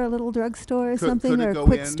drugstore, a little drugstore or something, could it or a go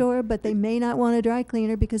quick in- store, but they may not want a dry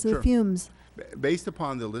cleaner because of Sure. the fumes. Based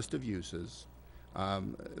upon the list of uses,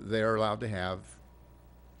 they are allowed to have,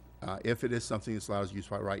 if it is something that's allowed as use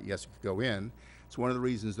by right, yes, it could go in. It's one of the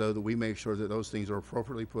reasons, though, that we make sure that those things are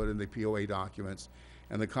appropriately put in the POA documents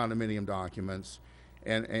and the condominium documents.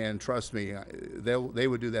 And trust me, they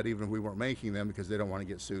would do that even if we weren't making them, because they don't want to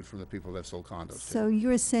get sued from the people that sold condos to. So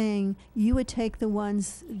you're saying you would take the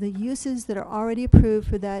uses that are already approved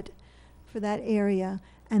for that area,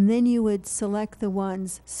 and then you would select the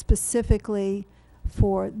ones specifically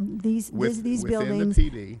for these Within the buildings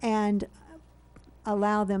PD. and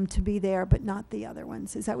allow them to be there, but not the other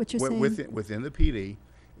ones. Is that what you're saying? Within the PD,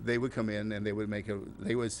 they would come in and they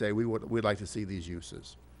would say, we'd like to see these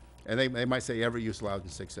uses. And they might say every use allowed in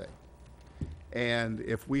 6A. And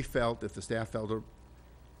if the staff felt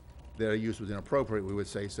that a use was inappropriate, we would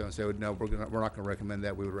say so and say, no, we're not gonna recommend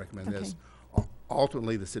that, we would recommend this.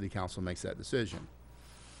 Ultimately, the city council makes that decision.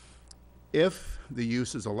 If the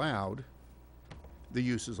use is allowed, the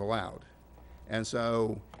use is allowed. And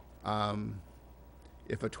so,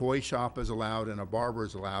 if a toy shop is allowed and a barber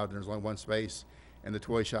is allowed, and there's only one space, and the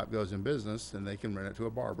toy shop goes in business, then they can rent it to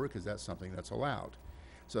a barber, because that's something that's allowed.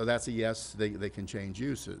 So that's a yes, they can change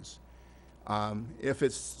uses. If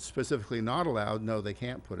it's specifically not allowed, no, they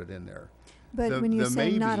can't put it in there. But when you're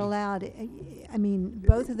saying not maybe- allowed, I mean,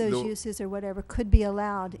 both of those The- uses or whatever could be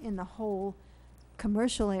allowed in the whole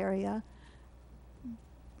commercial area,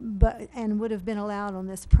 and would have been allowed on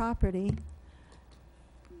this property.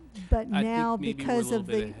 But I think now, maybe we're a because little of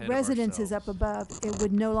bit the ahead of residences up above, it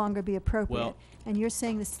would no longer be appropriate. Well- And you're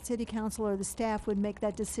saying the city council or the staff would make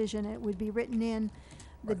that decision, it would be written in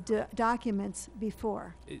the documents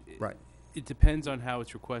before. Right. It depends on how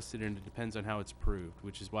it's requested, and it depends on how it's approved,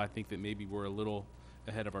 which is why I think that maybe we're a little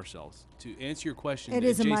ahead of ourselves. To answer your question, It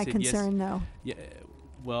if isn't Jay my said yes- concern, though. Yeah,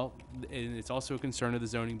 well, and it's also a concern of the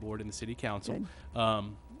zoning board and the city council.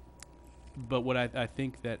 Good. But what I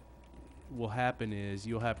think that will happen is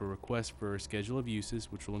you'll have a request for a schedule of uses,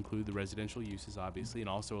 which will include the residential uses, obviously, and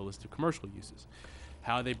also a list of commercial uses.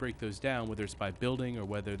 How they break those down, whether it's by building or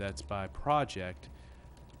whether that's by project,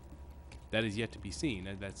 that is yet to be seen.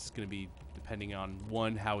 And that's going to be depending on,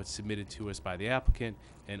 one, how it's submitted to us by the applicant,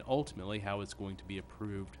 and ultimately how it's going to be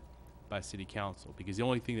approved by city council. Because the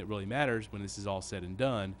only thing that really matters when this is all said and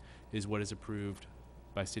done is what is approved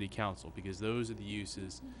by city council, because those are the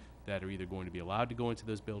uses that are either going to be allowed to go into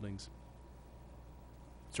those buildings,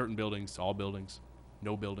 certain buildings, all buildings,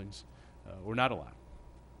 no buildings, or not allowed.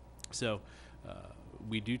 So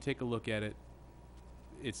we do take a look at it.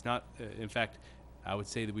 It's not, in fact, I would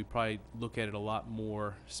say that we probably look at it a lot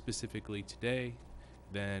more specifically today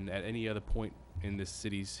than at any other point in this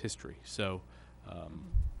city's history. So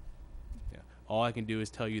yeah, all I can do is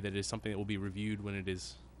tell you that it is something that will be reviewed when it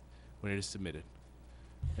is submitted.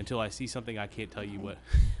 Until I see something, I can't tell you what.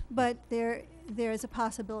 But there is a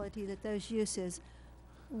possibility that those uses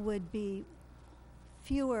would be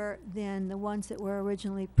fewer than the ones that were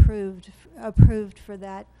originally approved for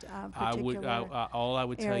that particular All I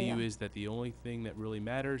would tell you area. is that the only thing that really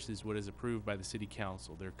matters is what is approved by the city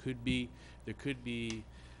council. There could be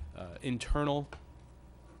internal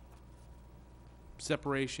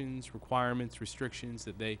separations, requirements, restrictions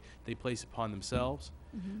that they place upon themselves,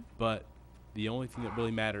 but the only thing that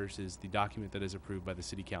really matters is the document that is approved by the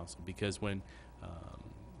city council. Because when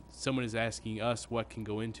someone is asking us what can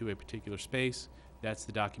go into a particular space, that's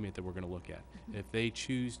the document that we're going to look at. If they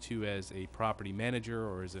choose to, as a property manager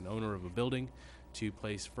or as an owner of a building, to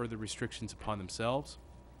place further restrictions upon themselves,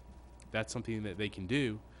 that's something that they can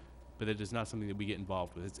do, but it is not something that we get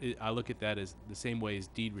involved with. I look at that as the same way as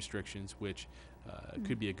deed restrictions, which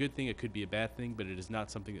could be a good thing, it could be a bad thing, but it is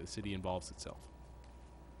not something that the city involves itself.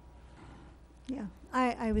 Yeah,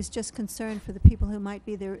 I was just concerned for the people who might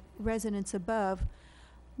be the residents above,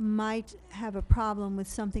 might have a problem with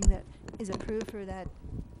something that is approved for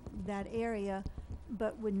that area,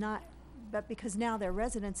 but would not, but because now they're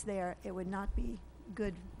residents there, it would not be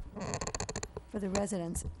good for the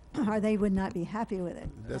residents, or they would not be happy with it.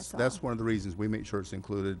 That's all. one of the reasons we make sure it's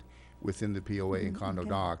included within the POA and condo Okay.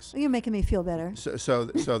 docs. Well, you're making me feel better. So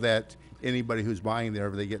that anybody who's buying there,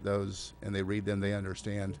 if they get those and they read them, they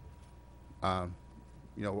understand,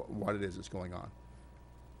 what it is that's going on.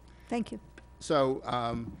 Thank you. So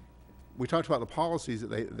we talked about the policies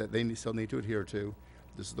that they still need to adhere to.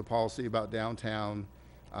 This is the policy about downtown,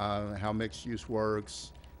 how mixed use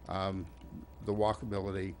works, the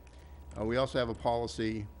walkability. We also have a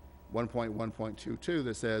policy 1.1.22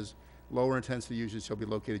 that says lower intensity uses shall be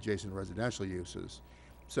located adjacent to residential uses.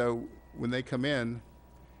 So when they come in,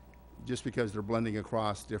 just because they're blending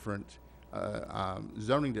across different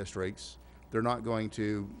zoning districts, they're not going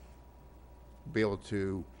to be able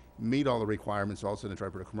to meet all the requirements. Also, in try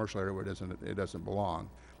to put a commercial area where it doesn't belong.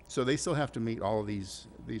 So they still have to meet all of these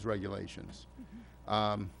regulations,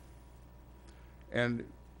 and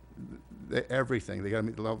everything. They got to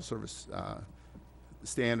meet the level of service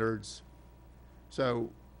standards. So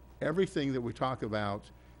everything that we talk about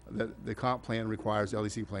that the comp plan requires,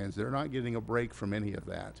 LEC plans, they're not getting a break from any of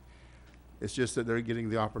that. It's just that they're getting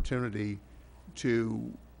the opportunity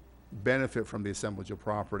to benefit from the assemblage of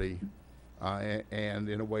property and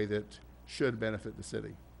in a way that should benefit the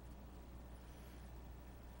city.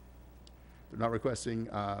 They're not requesting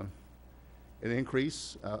an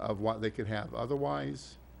increase of what they could have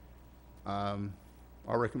otherwise. Our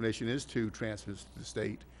recommendation is to transfer this to the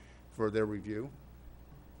state for their review.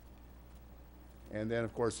 And then,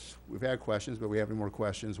 of course, we've had questions, but if we have any more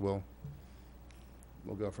questions, we'll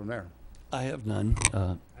go from there. I have none.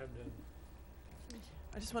 I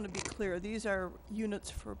just want to be clear, these are units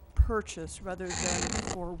for purchase rather than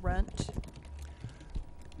for rent?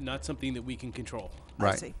 Not something that we can control. I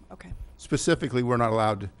Right. see, okay, Specifically, we're not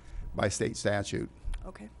allowed by state statute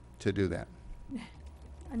okay. to do that.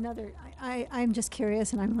 Another, I'm just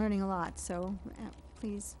curious and I'm learning a lot, so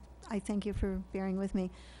please, I thank you for bearing with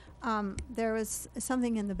me. There was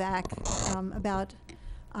something in the back about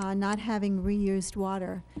not having reused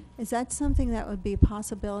water. Is that something that would be a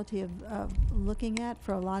possibility of looking at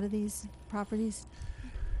for a lot of these properties?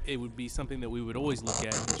 It would be something that we would always look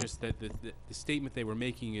at, just that the statement they were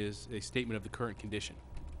making is a statement of the current condition.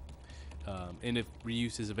 And if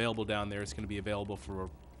reuse is available down there, it's going to be available for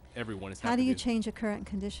everyone. It's not How do gonna you be- change a current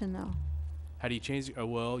condition, though, How do you change it?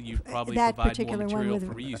 Well, you probably that provide more particular one material with-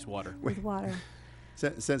 for reuse water. with water?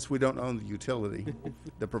 Since we don't own the utility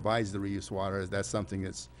that provides the reuse water, that's something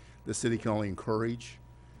that's the city can only encourage.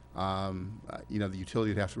 You know, the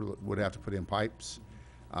utility would have to put in pipes,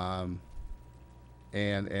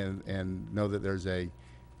 and know that there's a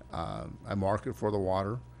market for the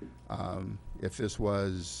water. If this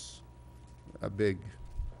was a big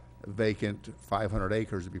vacant 500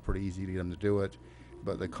 acres, it'd be pretty easy to get them to do it.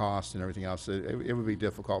 But the cost and everything else, it would be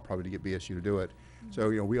difficult probably to get BSU to do it. So,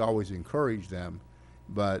 you know, we always encourage them,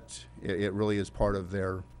 but it really is part of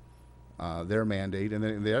their mandate. And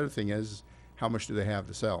then the other thing is, how much do they have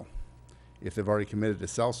to sell? If they've already committed to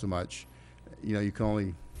sell so much, you know, you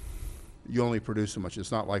only produce so much.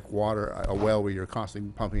 It's not like water, a well where you're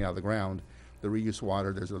constantly pumping out of the ground. The reuse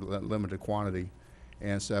water, there's a limited quantity.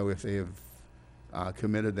 And so if they have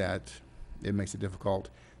committed that, it makes it difficult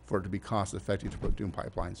for it to be cost effective to put doing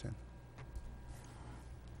pipelines in.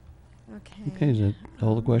 Okay. Okay, is that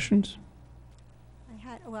all the questions?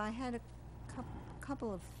 I had a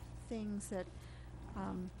couple of things that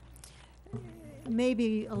may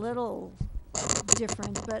be a little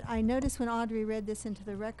different, but I noticed when Audrey read this into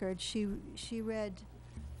the record, she read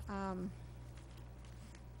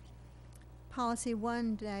policy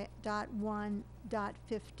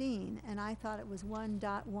 1.1.15, and I thought it was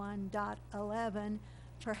 1.1.11,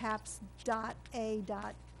 perhaps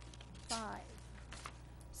 .a.5.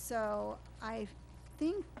 So I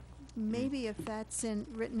think maybe if that's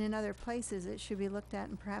written in other places, it should be looked at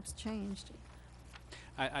and perhaps changed.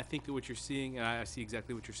 I think that what you're seeing, and I see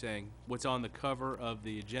exactly what you're saying, what's on the cover of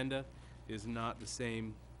the agenda is not the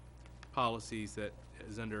same policies that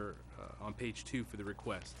is under, on page 2 for the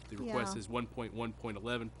request. The request Yeah. is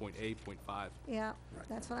 1.1.11.A.5. Yeah,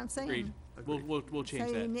 that's what I'm saying. Agreed. We'll change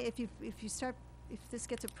So that. if this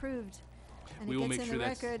gets approved and We it will gets make in sure the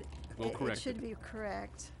that's- record, we'll it correct should it. be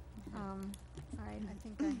correct. All right, I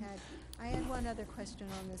think I had one other question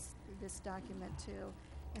on this document too,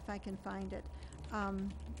 if I can find it.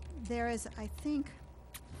 There is, I think,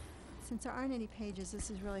 since there aren't any pages,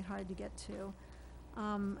 this is really hard to get to.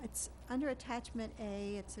 It's under attachment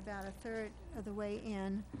A, it's about a third of the way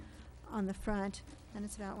in on the front, and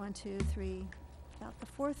it's about 1, 2, 3, about the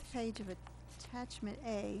fourth page of attachment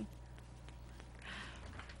A.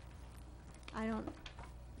 I don't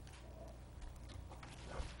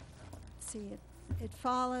see it. It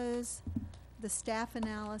follows the staff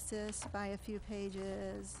analysis by a few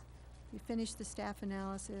pages. You finish the staff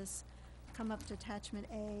analysis, come up to attachment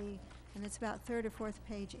A, and it's about third or fourth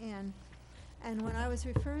page in. And when I was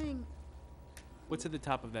referring, What's at the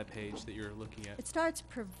top of that page that you're looking at? it starts,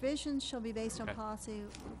 provisions shall be based on Okay. policy.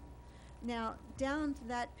 Now, down to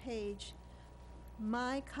that page,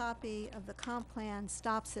 my copy of the comp plan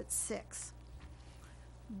stops at 6.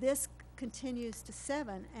 This continues to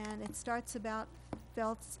 7, and it starts about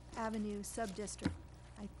Feltz Avenue Subdistrict.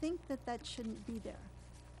 I think that that shouldn't be there.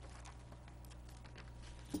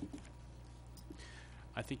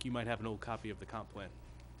 I think you might have an old copy of the comp plan,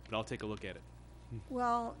 but I'll take a look at it.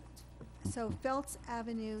 Well, so Feltz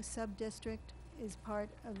Avenue Subdistrict is part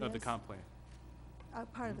of this? Of the comp plan.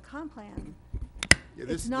 Part of the comp plan. Yeah,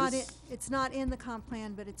 It's not it's not in the comp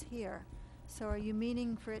plan, but it's here. So are you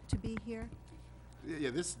meaning for it to be here?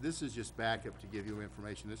 Yeah, this is just backup to give you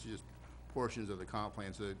information. This is just portions of the comp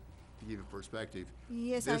plan, so to give you perspective.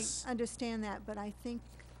 Yes, This- I understand that, but I think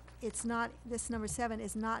it's not, this number 7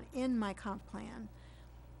 is not in my comp plan,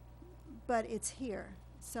 but it's here.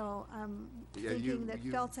 So I'm Yeah, thinking that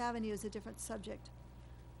you- Feltz Avenue is a different subject.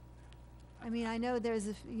 I mean, I know there's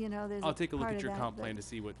a, there's a I'll take a look part at of your that, comp plan but- to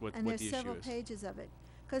see what the And there's issue several is. pages of it,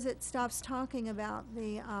 because it stops talking about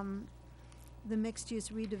the mixed-use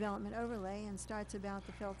redevelopment overlay and starts about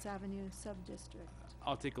the Feltz Avenue Subdistrict.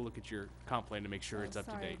 I'll take a look at your comp plan to make sure So it's up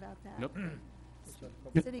to sorry date. about that. Nope.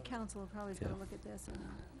 City council probably is gonna look at this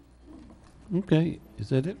and, Okay, is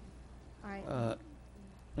that it? all right.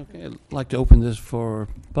 Okay, I'd like to open this for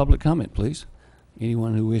public comment, please.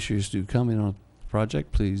 Anyone who wishes to comment on a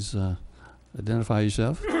project, please identify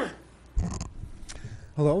yourself.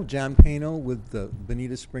 Hello, John Pano with the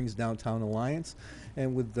Bonita Springs Downtown Alliance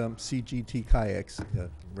and with CGT Kayaks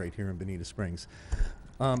right here in Bonita Springs.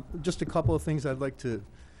 Just a couple of things I'd like to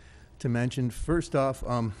mention. First off,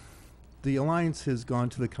 the Alliance has gone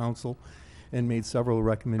to the council and made several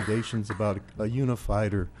recommendations about a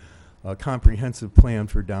unified or comprehensive plan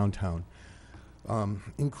for downtown,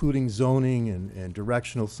 including zoning and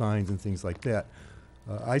directional signs and things like that.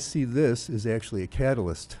 I see this as actually a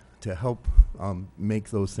catalyst to help make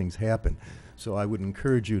those things happen. So I would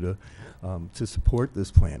encourage you to support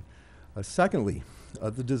this plan. Secondly,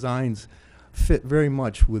 the designs fit very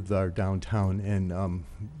much with our downtown, and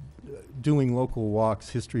doing local walks,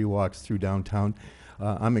 history walks through downtown,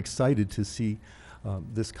 I'm excited to see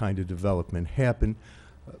this kind of development happen.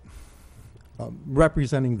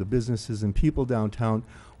 Representing the businesses and people downtown,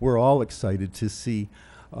 we're all excited to see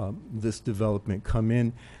this development come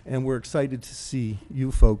in, and we're excited to see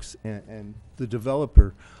you folks and the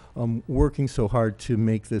developer working so hard to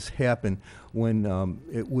make this happen when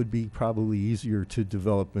it would be probably easier to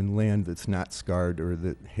develop in land that's not scarred or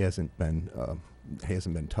that hasn't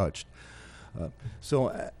been touched.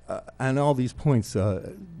 So on all these points,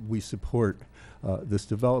 we support this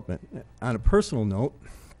development. On a personal note,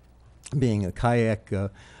 being a kayak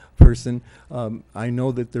person, I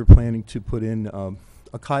know that they're planning to put in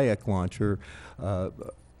a kayak launcher,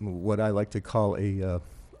 what I like to call a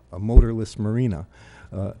motorless marina,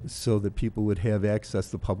 so that people would have access,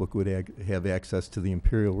 the public would have access to the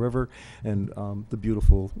Imperial River and the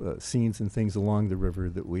beautiful scenes and things along the river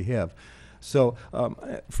that we have. So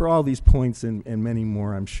for all these points and many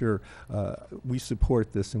more, I'm sure we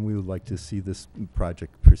support this, and we would like to see this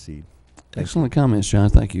project proceed. Excellent comments, John.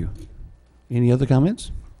 Thank you. Any other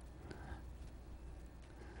comments?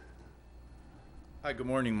 Hi, good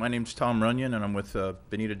morning. My name's Tom Runyon, and I'm with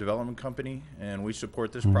Bonita Development Company, and we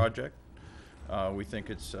support this Mhm. project. We think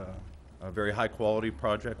it's a very high-quality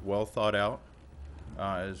project, well thought out,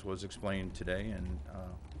 as was explained today, and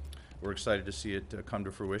we're excited to see it come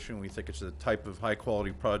to fruition. We think it's the type of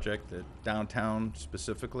high-quality project that downtown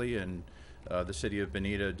specifically and the city of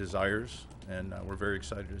Bonita desires, and we're very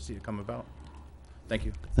excited to see it come about. Thank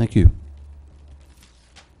you. Thank you.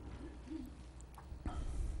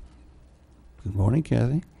 Good morning,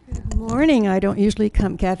 Kathy. Good morning. I don't usually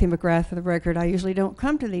come, Kathy McGrath for the record, I usually don't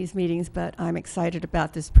come to these meetings, but I'm excited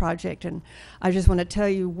about this project, and I just want to tell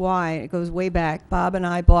you why. It goes way back. Bob and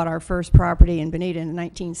I bought our first property in Bonita in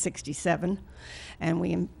 1967,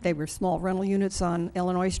 and they were small rental units on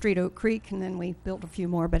Illinois Street, Oak Creek, and then we built a few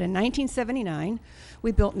more. But in 1979,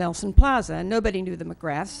 we built Nelson Plaza, and nobody knew the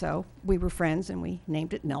McGraths, so we were friends, and we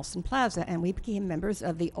named it Nelson Plaza, and we became members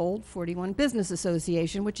of the Old 41 Business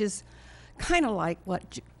Association, which is kind of like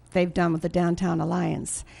what they've done with the Downtown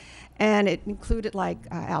Alliance. And it included like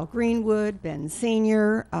Al Greenwood, Ben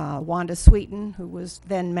Sr., Wanda Sweeten, who was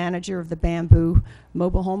then manager of the Bamboo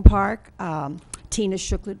Mobile Home Park, Tina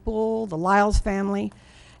Shuklett-Bull, the Lyles family,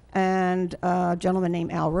 and a gentleman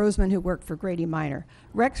named Al Roseman who worked for Grady Minor.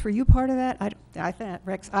 Rex, were you part of that?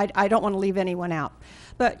 I don't want to leave anyone out.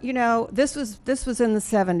 But, you know, this was in the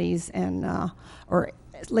 70s and or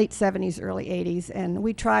late 70s, early 80s, and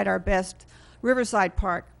we tried our best. Riverside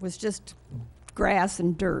Park was just grass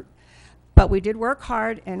and dirt. But we did work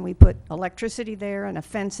hard, and we put electricity there and a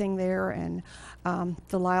fencing there, and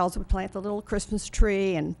the Lyles would plant the little Christmas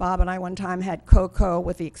tree, and Bob and I one time had cocoa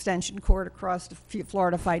with the extension cord across the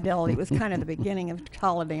Florida Fidelity. It was kind of the beginning of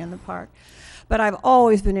holiday in the park. But I've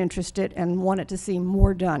always been interested and wanted to see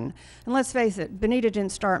more done. And let's face it, Bonita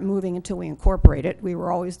didn't start moving until we incorporated. We were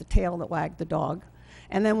always the tail that wagged the dog.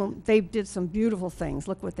 And then when they did some beautiful things.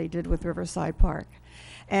 Look what they did with Riverside Park.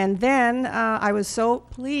 And then I was so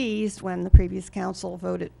pleased when the previous council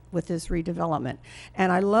voted with this redevelopment. And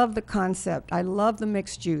I love the concept. I love the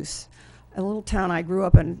mixed use. A little town I grew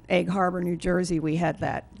up in, Egg Harbor, New Jersey, we had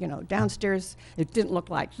that, you know, downstairs, it didn't look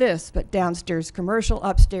like this, but downstairs commercial,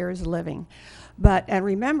 upstairs living. But, and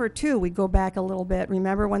remember too, we go back a little bit,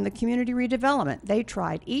 remember when the community redevelopment, they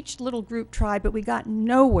tried, each little group tried, but we got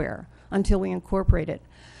nowhere until we incorporated.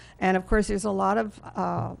 And of course, there's a lot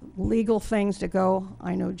of legal things to go.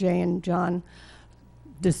 I know Jay and John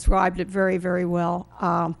described it very, very well.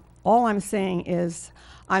 All I'm saying is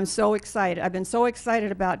I'm so excited. I've been so excited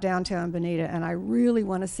about downtown Bonita, and I really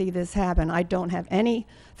want to see this happen. I don't have any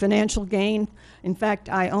financial gain. In fact,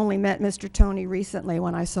 I only met Mr. Tony recently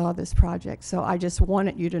when I saw this project. So I just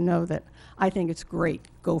wanted you to know that I think it's great.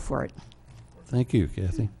 Go for it. Thank you,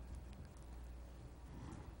 Kathy.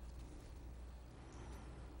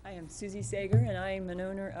 I am Susie Sager, and I am an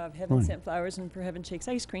owner of Heaven Morning. Sent Flowers and For Heaven Shakes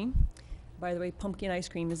Ice Cream. By the way, pumpkin ice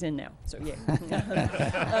cream is in now, so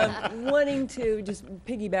yeah. Wanting to just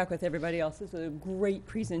piggyback with everybody else, this was a great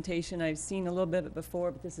presentation. I've seen a little bit of it before,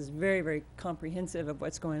 but this is very, very comprehensive of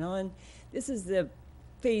what's going on. This is the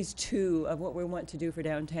phase 2 of what we want to do for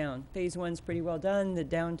downtown. Phase 1's pretty well done. The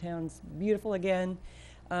downtown's beautiful again.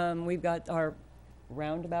 We've got our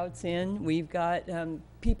roundabouts in. We've got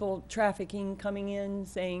people trafficking coming in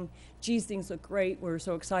saying, geez, things look great. We're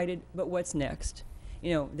so excited, but what's next?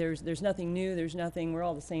 You know, there's nothing new, there's nothing, we're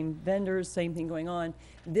all the same vendors, same thing going on.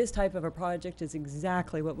 This type of a project is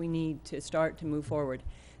exactly what we need to start to move forward.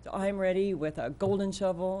 So I'm ready with a golden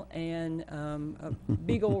shovel and a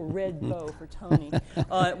big old red bow for Tony.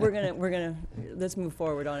 We're gonna let's move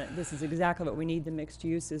forward on it. This is exactly what we need. The mixed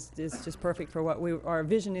use is just perfect for what our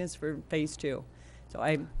vision is for phase 2. So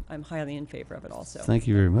I'm highly in favor of it also. Thank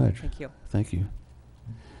you very much. Thank you. Thank you.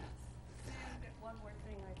 One more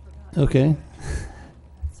thing I forgot. Okay.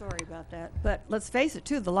 Sorry about that. But let's face it,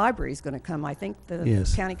 too, the library's going to come. I think the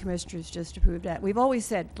Yes. county commissioners just approved that. We've always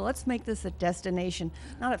said, let's make this a destination,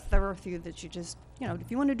 not a thoroughfare that you just, you know, if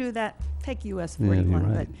you want to do that, take US Yeah, you're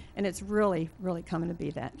 41. right. And it's really, really coming to be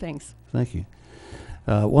that. Thanks. Thank you.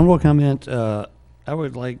 One more comment. I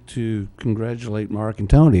would like to congratulate Mark and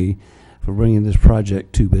Tony for bringing this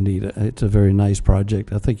project to Bonita. It's a very nice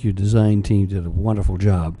project. I think your design team did a wonderful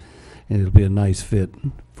job, and it'll be a nice fit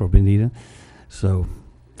for Bonita. So,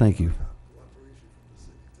 thank you.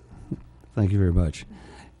 Thank you very much.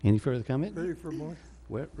 Any further comment? Ready for more?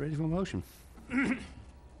 Well, ready for a motion.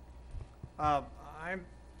 I'm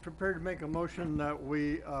prepared to make a motion that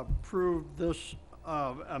we approve this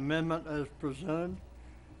amendment as presented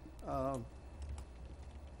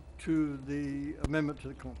to the amendment to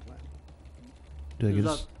the comp plan. Do I Is get a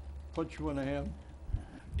that s- what you want to have?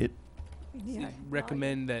 It, Yeah.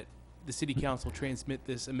 Recommend that the city council transmit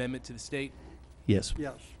this amendment to the state. yes.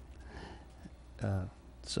 Yes.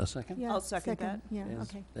 So a second? Yeah, I'll second that. Yeah, As-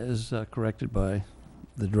 okay. As corrected by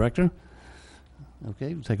the director.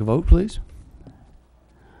 Okay, we'll take a vote, please.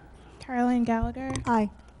 Caroline Gallagher,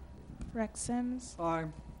 Aye. Rex Sims, Aye.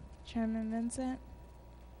 Chairman Vincent.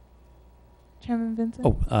 Chairman Vincent.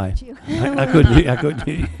 Oh, aye. You. I couldn't hear, I couldn't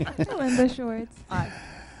hear you. Linda Schwartz. Aye.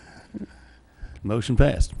 Motion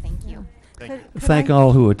passed. Thank you. Could Thank I-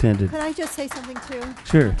 all who attended. Could I just say something too?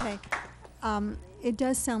 Sure. Okay. It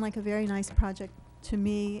does sound like a very nice project to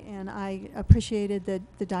me, and I appreciated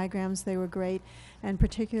the diagrams. They were great, and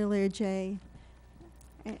particularly Jay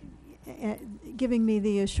giving me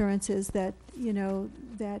the assurances that, you know,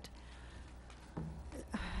 that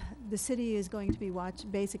the city is going to be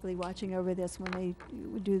basically watching over this when they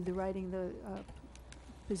do the writing, the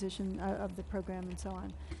position of the program and so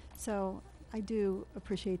on. So I do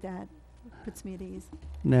appreciate that. Puts me at ease.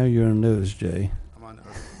 Now you're on notice, Jay. I'm on the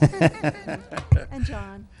hook. And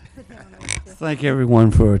John. Put that on there too. Thank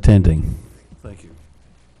everyone for attending.